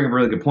 You bring up a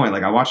really good point.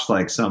 Like, I watched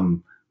like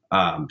some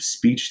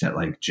speech that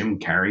like Jim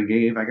Carrey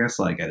gave, I guess,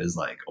 like at his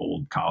like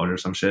old college or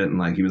some shit, and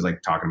like he was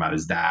like talking about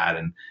his dad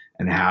and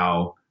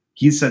how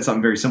he said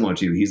something very similar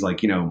to you. He's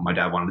like, you know, my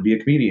dad wanted to be a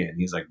comedian.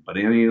 He's like, but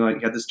then he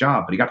like had this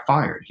job, but he got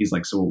fired. He's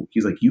like, so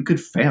he's like, you could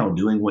fail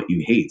doing what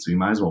you hate, so you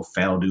might as well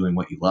fail doing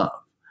what you love.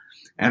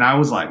 And I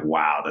was like,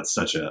 wow, that's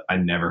such a, I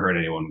never heard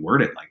anyone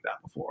word it like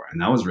that before,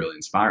 and that was really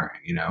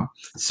inspiring, you know.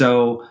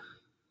 So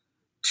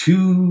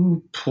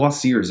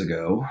 2+ years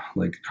ago,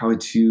 like probably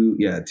 2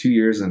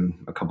 years and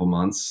a couple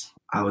months,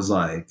 I was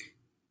like,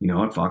 you know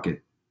what, fuck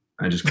it,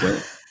 I just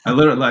quit. I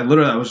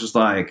was just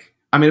like,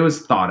 I mean, it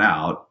was thought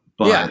out,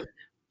 but Yeah.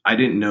 I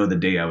didn't know the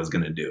day I was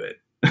going to do it.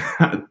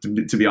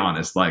 to be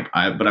honest, like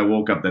but I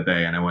woke up that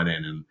day and I went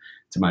in and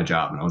to my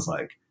job and I was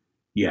like,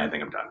 yeah, I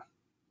think I'm done.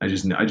 I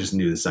just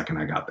knew the second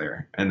I got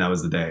there, and that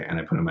was the day. And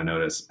I put in my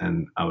notice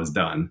and I was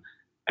done.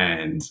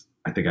 And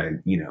I think I,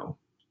 you know,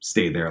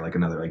 stayed there like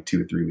another like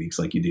 2 or 3 weeks,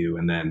 like you do.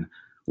 And then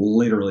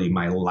literally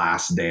my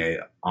last day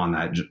on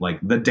that, like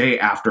the day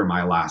after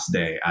my last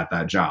day at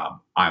that job,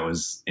 I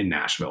was in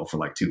Nashville for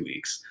like 2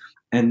 weeks.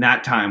 And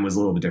that time was a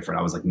little bit different.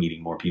 I was like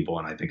meeting more people,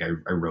 and I think I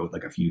wrote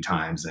like a few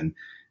times, and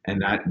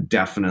that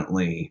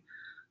definitely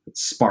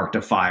sparked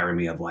a fire in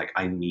me of like,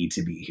 I need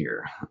to be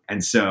here.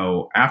 And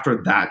so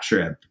after that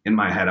trip, in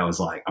my head, I was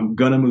like, I'm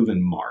gonna move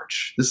in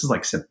March. This is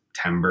like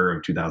September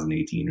of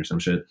 2018 or some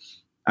shit.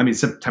 I mean,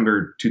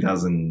 September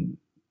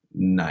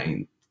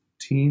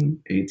 2019,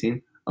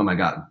 18. Oh my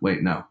God.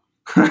 Wait, no.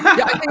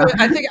 Yeah,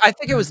 I think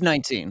it was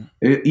 19.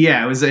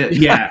 Yeah, it was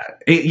yeah.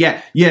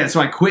 So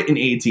I quit in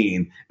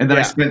 18, and then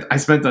Yeah. I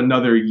spent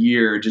another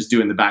year just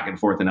doing the back and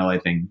forth in LA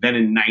thing. Then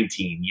in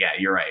 19, yeah,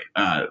 you're right.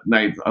 I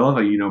love how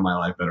you know my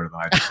life better than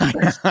I do.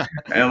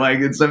 And like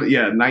it's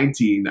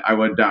 19, I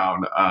went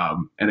down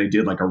and I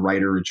did like a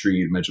writer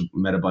retreat,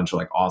 met a bunch of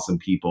like awesome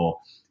people,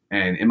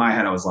 and in my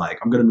head I was like,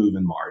 I'm gonna move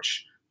in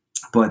March.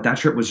 But that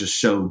trip was just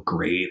so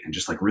great and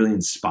just like really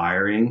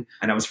inspiring.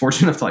 And I was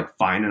fortunate enough to like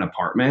find an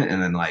apartment.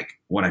 And then like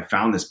when I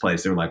found this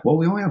place, they were like, well,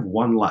 we only have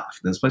one left.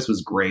 And this place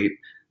was great.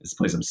 It's the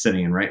place I'm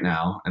sitting in right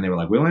now. And they were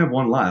like, we only have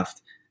one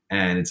left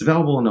and it's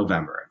available in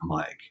November. I'm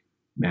like,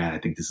 man, I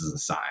think this is a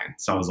sign.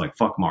 So I was like,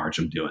 fuck March,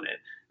 I'm doing it.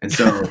 And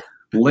so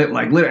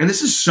and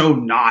this is so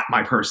not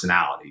my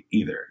personality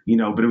either, you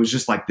know, but it was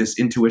just like this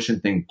intuition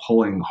thing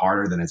pulling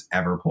harder than it's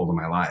ever pulled in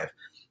my life.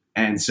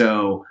 And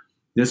so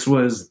this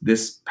was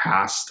this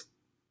past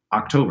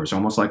October. So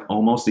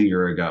almost a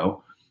year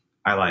ago,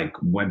 I like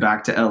went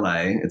back to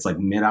LA. It's like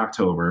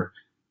mid-October.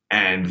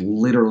 And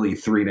literally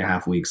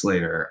 3.5 weeks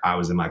later, I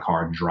was in my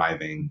car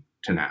driving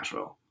to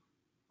Nashville,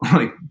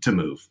 like to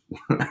move.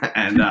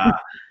 and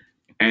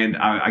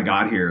I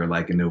got here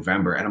like in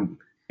November. And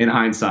in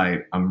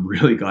hindsight, I'm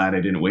really glad I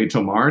didn't wait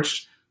till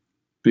March,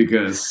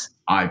 because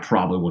I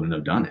probably wouldn't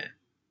have done it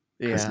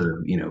because Yeah.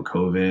 of, you know,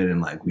 COVID,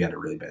 and like we had a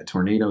really bad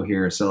tornado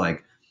here. So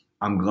like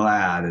I'm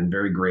glad and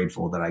very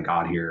grateful that I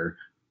got here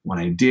when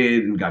I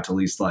did and got to at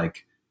least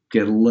like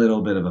get a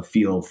little bit of a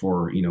feel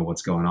for, you know,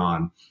 what's going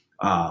on,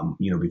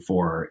 you know,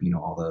 before, you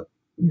know, all the,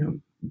 you know,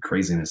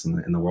 craziness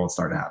in the world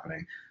started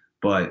happening.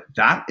 But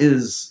that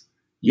is,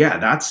 yeah,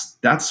 that's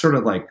sort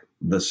of like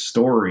the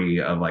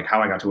story of like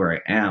how I got to where I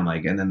am.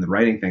 Like, and then the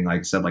writing thing, like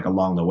I said, like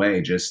along the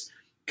way, just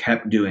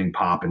kept doing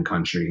pop and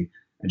country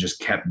and just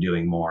kept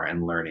doing more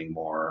and learning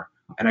more.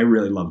 And I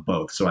really love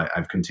both. So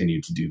I've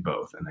continued to do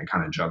both and I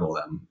kind of juggle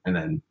them. And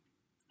then,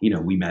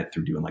 we met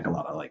through doing like a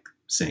lot of like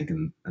sync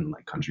and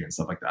like country and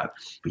stuff like that.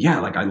 But yeah,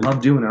 like I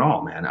love doing it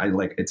all, man.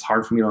 It's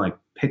hard for me to like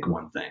pick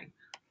one thing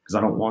because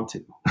I don't want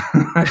to.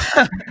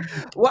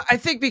 Well, I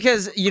think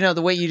because,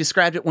 the way you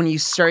described it, when you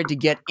started to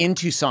get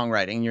into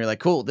songwriting, you're like,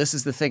 cool, this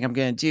is the thing I'm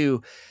going to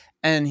do.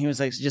 And he was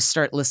like, just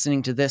start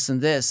listening to this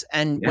and this.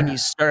 And when you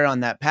started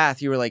on that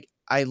path, you were like,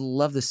 I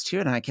love this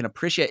tune and I can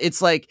appreciate it.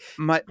 It's like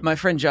my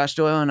friend Josh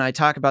Doyle and I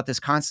talk about this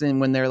constantly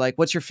when they're like,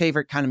 what's your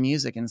favorite kind of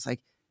music? And it's like,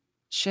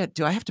 shit,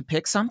 do I have to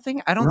pick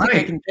something? I don't think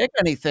I can pick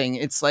anything.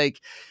 It's like,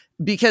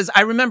 because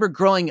I remember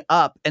growing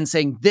up and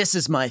saying, this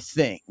is my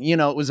thing.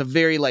 It was a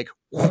very like,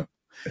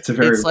 it's a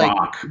very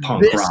rock,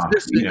 punk rock,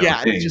 thing.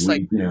 It's just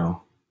like,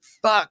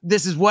 fuck,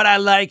 this is what I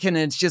like. And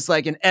it's just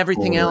like, and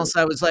everything else,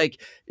 I was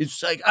like,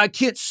 it's like, I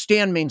can't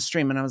stand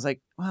mainstream. And I was like,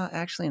 well,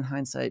 actually in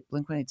hindsight,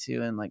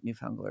 Blink-182 and like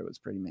Newfound Glory was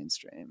pretty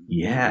mainstream.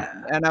 Yeah.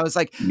 And I was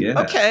like,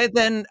 okay,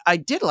 then I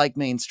did like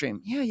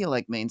mainstream. Yeah, you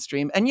like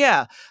mainstream. And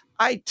yeah,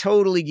 I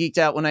totally geeked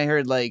out when I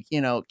heard like,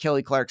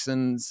 Kelly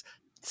Clarkson's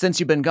Since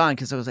You've Been Gone,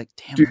 because I was like,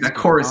 damn, dude, that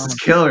chorus is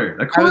killer.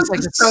 That chorus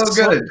is so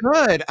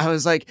good. I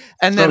was like,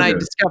 and then I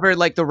discovered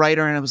like the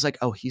writer and I was like,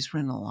 oh, he's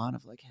written a lot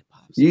of like hip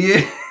hop.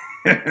 Yeah.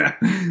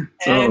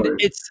 And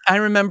I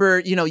remember,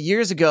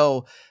 years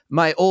ago,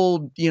 my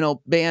old,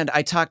 band,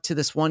 I talked to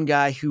this one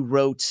guy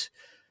who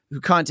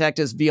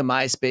contacted us via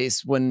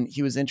MySpace when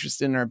he was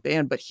interested in our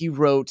band, but he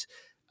wrote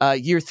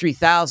Year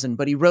 3000,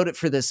 but he wrote it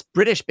for this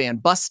British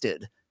band,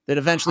 Busted, that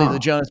eventually the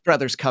Jonas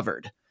Brothers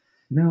covered.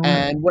 No.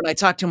 And when I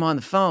talked to him on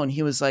the phone,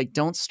 he was like,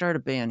 don't start a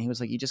band. He was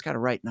like, you just got to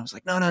write. And I was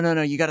like,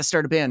 no, you got to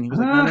start a band. He was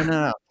like,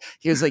 no.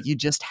 He was like, you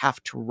just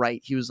have to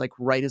write. He was like,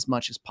 write as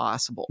much as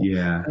possible.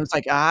 Yeah. And I was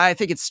like, I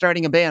think it's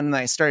starting a band. And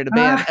I started a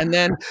band. And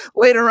then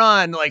later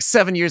on, like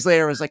 7 years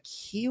later, I was like,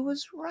 he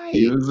was right.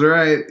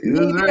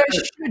 Maybe I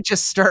should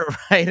just start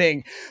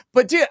writing.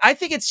 But dude, I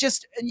think it's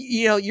just,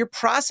 your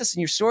process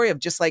and your story of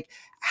just like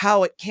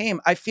how it came,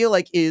 I feel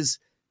like is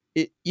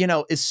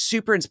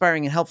super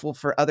inspiring and helpful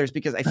for others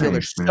because I feel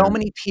there's so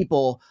many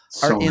people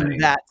in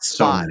that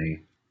spot.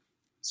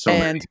 So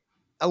many.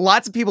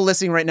 Lots of people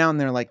listening right now and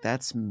they're like,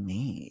 that's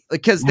me.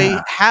 Because they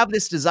have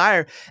this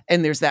desire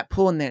and there's that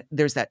pull and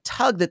there's that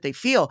tug that they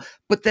feel,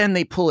 but then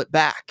they pull it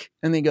back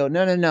and they go,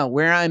 no,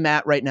 where I'm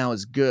at right now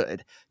is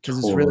good because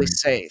it's really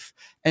safe.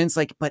 And it's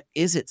like, but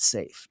is it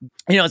safe?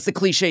 It's the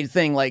cliched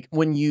thing. Like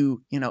when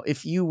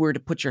if you were to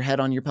put your head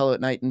on your pillow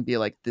at night and be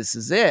like, this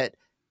is it.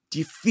 Do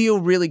you feel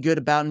really good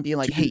about it and being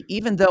like, hey,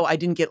 even though I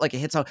didn't get like a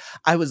hit song,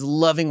 I was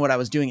loving what I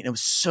was doing and it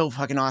was so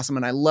fucking awesome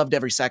and I loved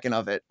every second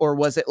of it? Or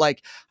was it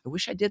like, I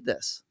wish I did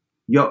this?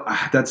 Yo,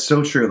 that's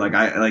so true. Like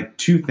I like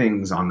two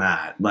things on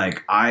that.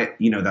 Like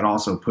that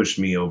also pushed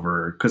me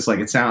over because like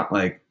it sounds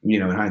like,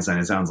 in hindsight,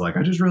 it sounds like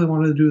I just really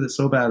wanted to do this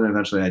so bad and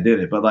eventually I did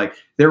it. But like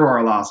there are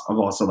a lot of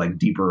also like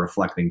deeper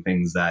reflecting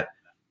things that,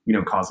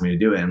 caused me to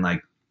do it. And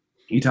like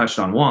you touched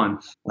on one,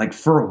 like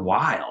for a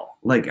while,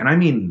 like, and I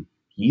mean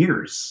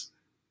years,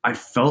 I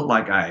felt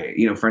like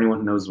for anyone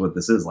who knows what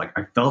this is, like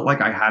I felt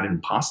like I had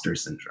imposter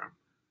syndrome.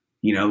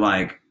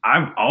 Like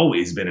I've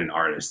always been an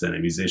artist and a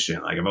musician.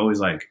 Like I've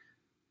always like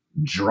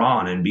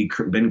drawn and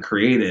been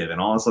creative and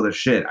all this other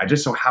shit. I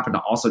just so happened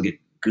to also get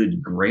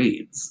good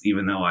grades,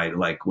 even though I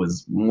like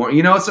was more,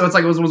 so it's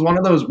like it was one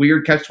of those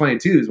weird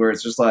catch-22s where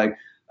it's just like,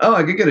 oh,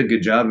 I could get a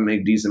good job and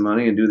make decent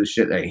money and do the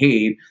shit I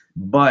hate.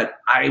 But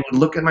I would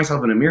look at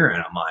myself in a mirror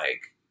and I'm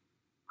like,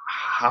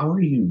 how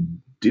are you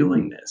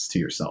doing this to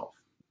yourself?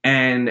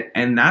 And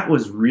that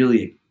was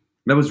really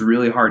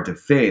hard to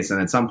face.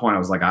 And at some point I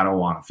was like, I don't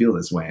want to feel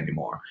this way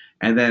anymore.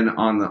 And then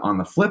on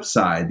the flip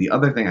side, the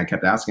other thing I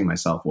kept asking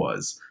myself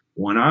was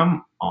when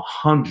I'm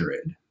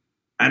 100,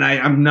 and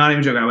I'm not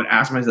even joking, I would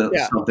ask myself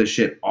this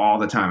shit all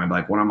the time. I'm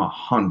like, when I'm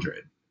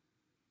 100,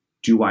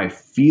 do I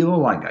feel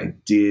like I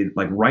did,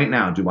 like right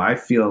now, do I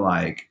feel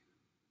like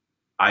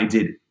I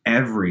did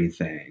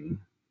everything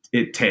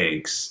it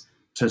takes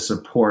to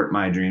support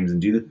my dreams and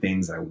do the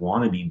things I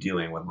want to be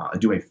doing with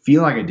do I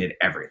feel like I did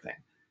everything?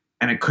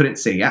 And I couldn't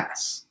say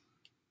yes.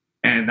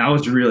 And that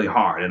was really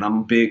hard. And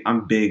I'm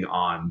big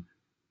on,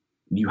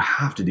 you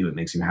have to do what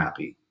makes you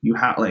happy. You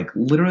have, like,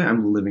 literally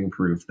I'm living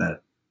proof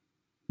that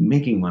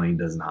making money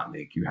does not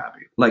make you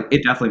happy. Like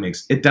it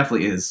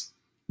definitely is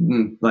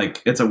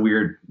like, it's a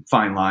weird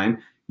fine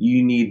line.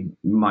 You need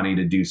money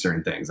to do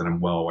certain things. And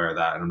I'm well aware of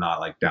that. And I'm not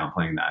like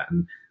downplaying that.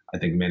 And I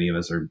think many of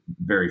us are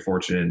very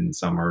fortunate and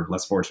some are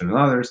less fortunate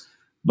than others.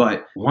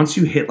 But once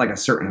you hit like a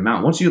certain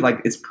amount, once you like,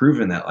 it's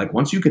proven that like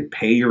once you could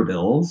pay your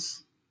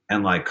bills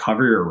and like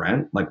cover your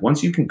rent, like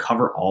once you can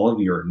cover all of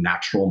your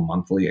natural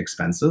monthly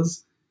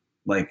expenses,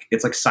 like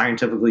it's like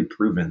scientifically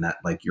proven that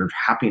like your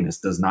happiness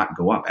does not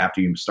go up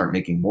after you start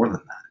making more than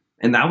that.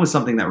 And that was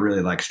something that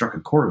really like struck a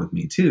chord with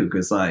me too.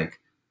 Cause like,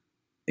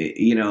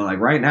 like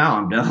right now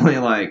I'm definitely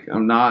like,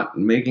 I'm not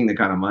making the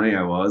kind of money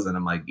I was and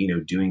I'm like,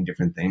 doing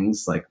different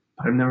things like,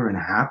 but I've never been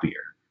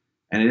happier.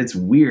 And it's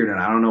weird, and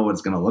I don't know what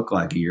it's going to look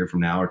like a year from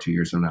now or 2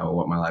 years from now, or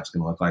what my life's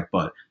going to look like.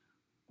 But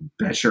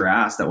bet your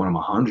ass that when I'm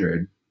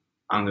 100,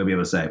 I'm going to be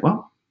able to say,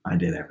 well, I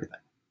did everything.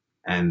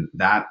 And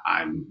that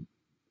I'm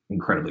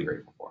incredibly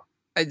grateful for.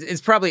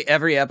 It's probably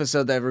every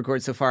episode that I've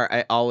recorded so far,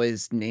 I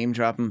always name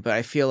drop him, but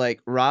I feel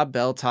like Rob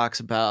Bell talks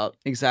about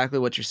exactly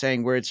what you're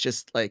saying, where it's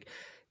just like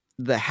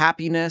the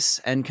happiness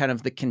and kind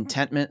of the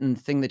contentment and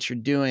the thing that you're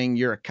doing,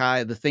 you're a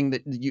Kai, the thing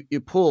that you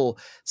pull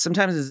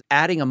sometimes is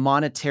adding a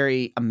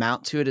monetary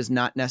amount to it is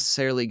not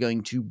necessarily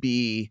going to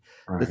be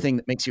the thing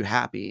that makes you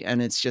happy.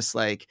 And it's just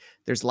like,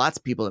 there's lots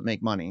of people that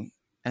make money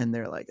and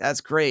they're like,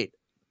 that's great,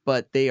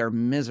 but they are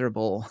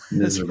miserable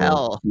as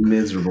hell.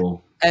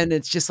 Miserable. And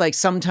it's just like,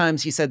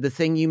 sometimes he said the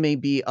thing you may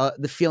be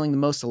the feeling the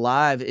most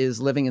alive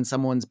is living in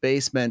someone's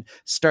basement,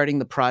 starting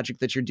the project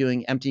that you're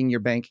doing, emptying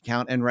your bank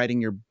account and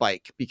riding your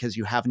bike because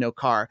you have no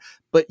car,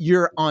 but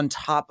you're on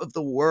top of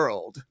the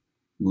world.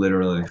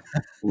 Literally,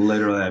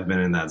 I've been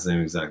in that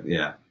same exact.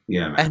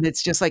 Yeah, man. And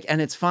it's just like,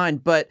 and it's fine.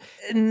 But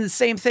in the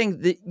same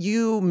thing that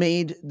you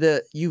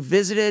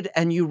visited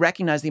and you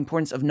recognized the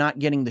importance of not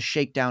getting the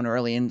shakedown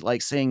early and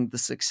like saying the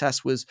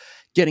success was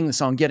getting the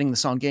song,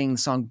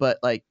 but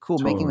like, cool,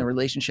 totally. Making the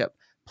relationship,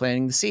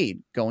 planting the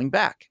seed, going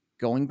back,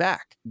 so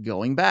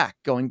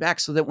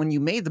that when you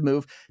made the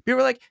move, people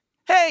were like,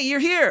 hey, you're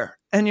here.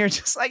 And you're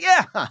just like,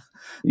 yeah.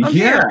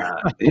 Yeah.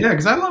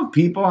 Because I love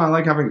people. I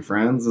like having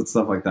friends and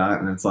stuff like that.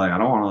 And it's like, I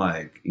don't want to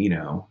like,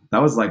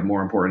 that was like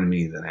more important to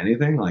me than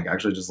anything. Like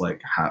actually just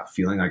like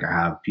feeling like I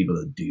have people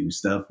to do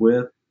stuff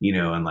with,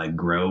 and like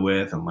grow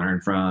with and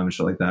learn from and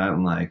shit like that.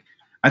 And like,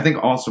 I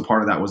think also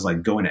part of that was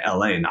like going to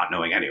LA and not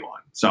knowing anyone.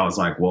 So I was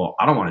like, well,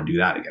 I don't want to do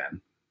that again.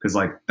 Cause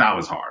like that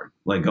was hard.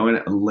 Like going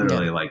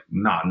literally like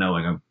not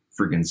knowing a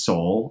freaking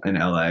soul in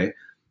LA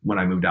when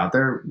I moved out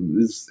there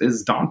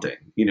is daunting,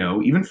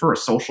 even for a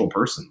social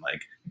person.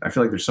 Like, I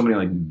feel like there's so many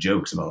like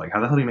jokes about like, how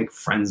the hell do you make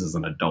friends as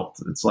an adult?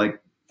 It's like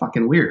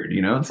fucking weird,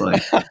 It's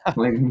like,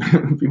 like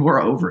people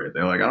are over it.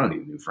 They're like, I don't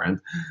need new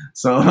friends.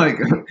 So like,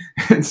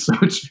 it's so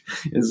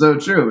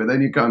true. But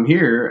then you come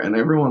here and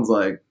everyone's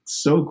like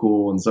so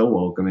cool and so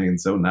welcoming and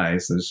so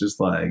nice. And it's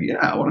just like, yeah,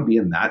 I want to be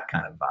in that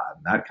kind of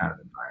vibe, that kind of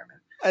environment.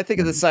 I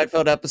think of the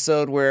Seinfeld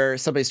episode where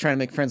somebody's trying to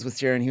make friends with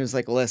Jerry and he was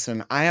like,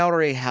 listen, I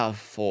already have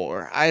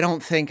 4. I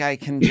don't think I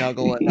can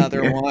juggle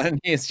another one.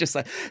 It's just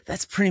like,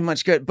 that's pretty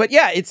much good. But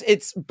yeah,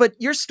 but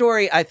your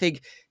story, I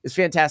think, is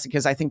fantastic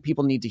because I think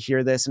people need to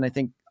hear this. And I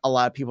think a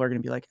lot of people are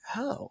going to be like,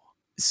 oh,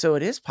 so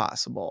it is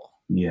possible.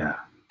 Yeah.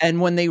 And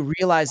when they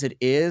realize it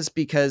is,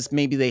 because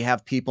maybe they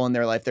have people in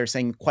their life, they're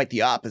saying quite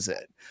the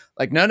opposite.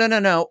 Like, no.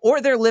 Or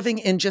they're living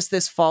in just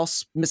this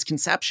false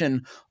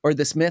misconception or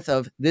this myth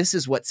of this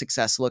is what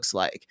success looks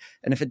like.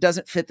 And if it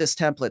doesn't fit this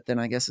template, then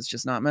I guess it's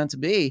just not meant to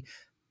be.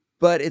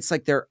 But it's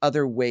like there are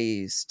other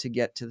ways to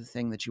get to the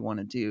thing that you want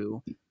to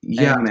do.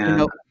 Yeah, and,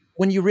 man.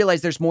 When you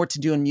realize there's more to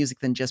do in music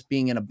than just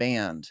being in a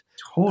band,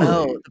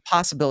 totally. The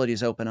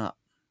possibilities open up.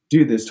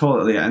 Dude, there's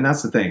totally, and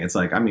that's the thing. It's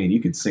like, I mean, you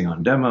could sing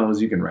on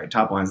demos, you can write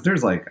top lines.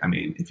 There's like, I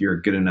mean, if you're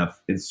a good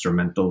enough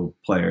instrumental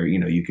player,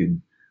 you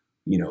could,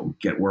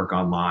 get work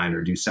online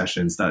or do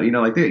sessions stuff.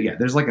 Like,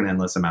 there's like an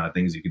endless amount of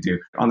things you could do.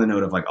 On the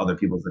note of like other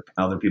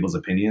people's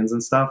opinions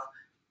and stuff.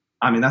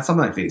 I mean, that's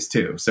something I face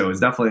too. So it's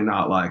definitely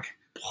not like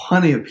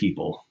plenty of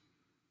people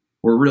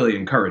were really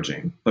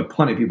encouraging, but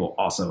plenty of people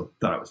also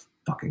thought I was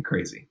fucking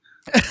crazy.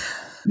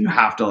 You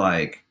have to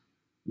like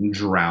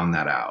drown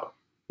that out.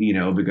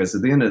 Because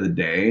at the end of the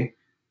day,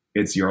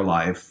 it's your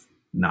life,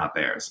 not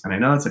theirs. And I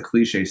know that's a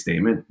cliche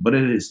statement, but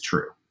it is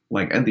true.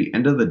 Like at the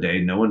end of the day,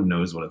 no one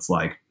knows what it's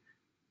like.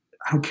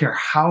 I don't care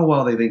how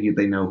well they think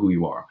they know who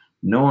you are.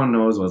 No one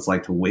knows what it's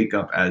like to wake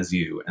up as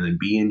you and then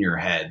be in your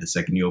head the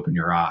second you open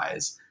your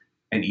eyes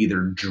and either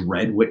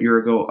dread what you're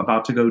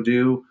about to go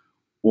do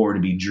or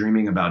to be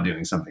dreaming about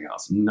doing something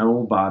else.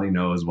 Nobody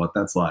knows what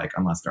that's like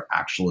unless they're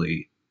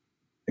actually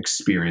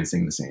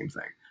experiencing the same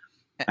thing.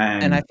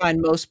 And I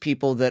find most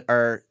people that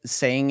are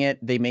saying it,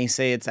 they may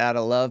say it's out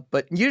of love,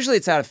 but usually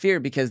it's out of fear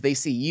because they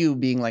see you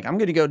being like, I'm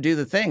going to go do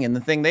the thing. And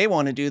the thing they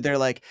want to do, they're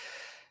like,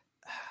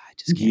 I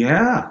just can't.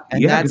 Yeah.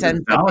 And that's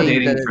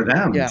validating for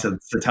them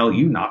to tell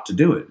you not to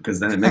do it because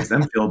then it makes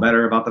them feel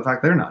better about the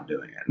fact they're not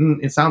doing it.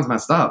 And it sounds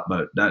messed up,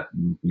 but that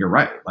you're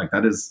right. Like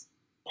that is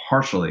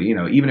partially,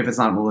 even if it's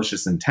not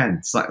malicious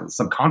intent,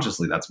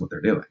 subconsciously, that's what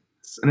they're doing.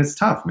 And it's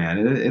tough, man.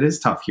 It is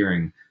tough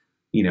hearing,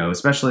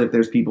 especially if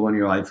there's people in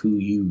your life who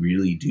you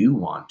really do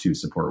want to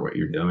support what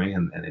you're doing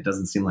and it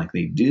doesn't seem like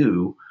they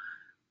do.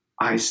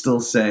 I still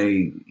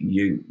say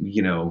be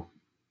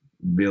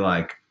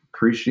like,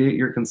 appreciate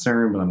your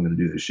concern, but I'm going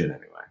to do this shit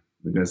anyway.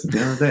 Because at the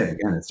end of the day,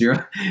 again, it's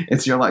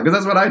your life. Because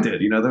that's what I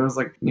did. There was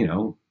like,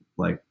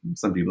 like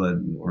some people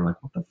that were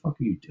like, what the fuck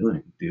are you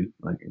doing, dude?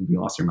 Like, have you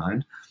lost your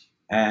mind?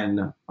 And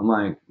I'm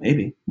like,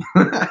 maybe.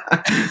 Not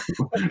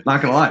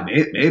gonna lie,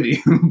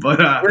 maybe.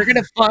 But we're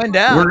gonna find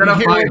out. We're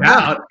gonna find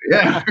out.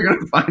 Yeah, we're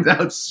gonna find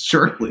out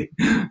shortly.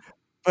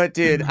 But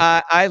dude,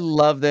 I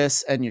love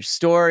this and your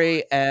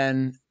story,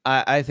 and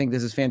I think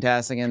this is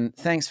fantastic, and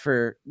thanks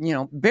for,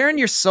 bearing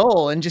your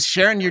soul and just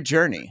sharing your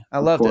journey. I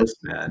loved it. Of course,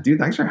 man. Dude,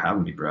 thanks for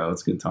having me, bro.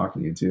 It's good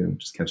talking to you too.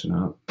 Just catching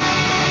up.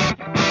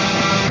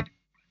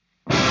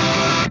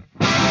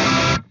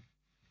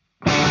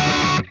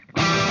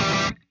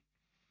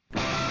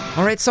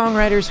 All right,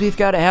 songwriters, we've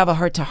got to have a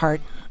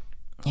heart-to-heart.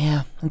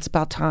 Yeah, it's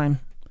about time.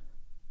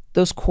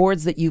 Those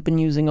chords that you've been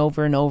using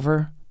over and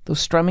over, those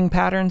strumming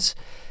patterns,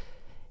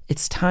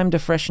 it's time to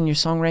freshen your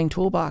songwriting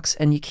toolbox,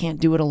 and you can't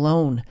do it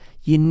alone.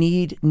 You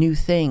need new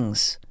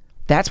things.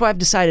 That's why I've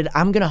decided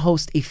I'm going to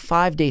host a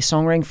 5-day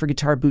Songwriting for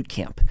Guitar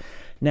bootcamp.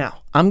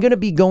 Now, I'm going to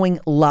be going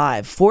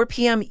live 4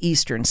 p.m.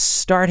 Eastern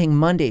starting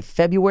Monday,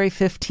 February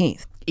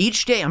 15th.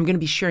 Each day, I'm going to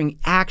be sharing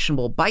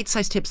actionable,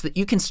 bite-sized tips that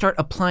you can start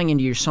applying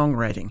into your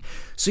songwriting.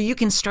 So you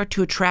can start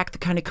to attract the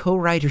kind of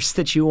co-writers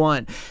that you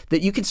want,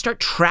 that you can start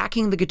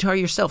tracking the guitar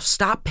yourself.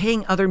 Stop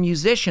paying other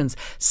musicians.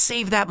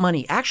 Save that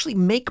money. Actually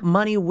make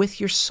money with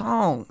your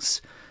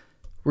songs.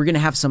 We're going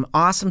to have some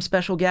awesome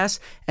special guests,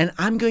 and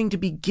I'm going to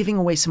be giving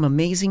away some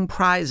amazing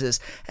prizes.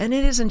 And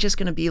it isn't just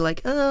going to be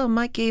like, oh,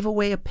 Mike gave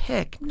away a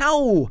pick.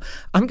 No,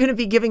 I'm going to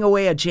be giving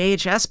away a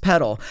JHS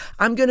pedal.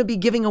 I'm going to be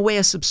giving away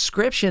a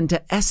subscription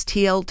to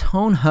STL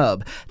Tone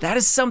Hub. That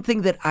is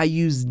something that I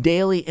use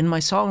daily in my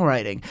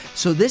songwriting.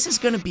 So this is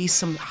going to be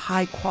some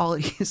high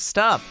quality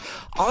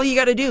stuff. All you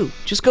got to do,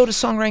 just go to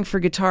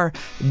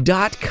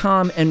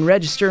songwritingforguitar.com and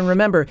register. And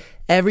remember,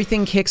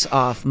 everything kicks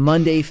off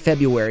Monday,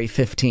 February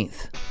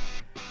 15th.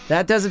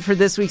 That does it for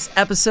this week's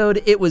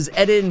episode. It was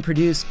edited and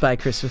produced by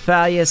Chris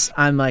Fafalius.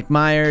 I'm Mike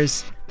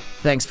Myers.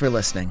 Thanks for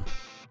listening.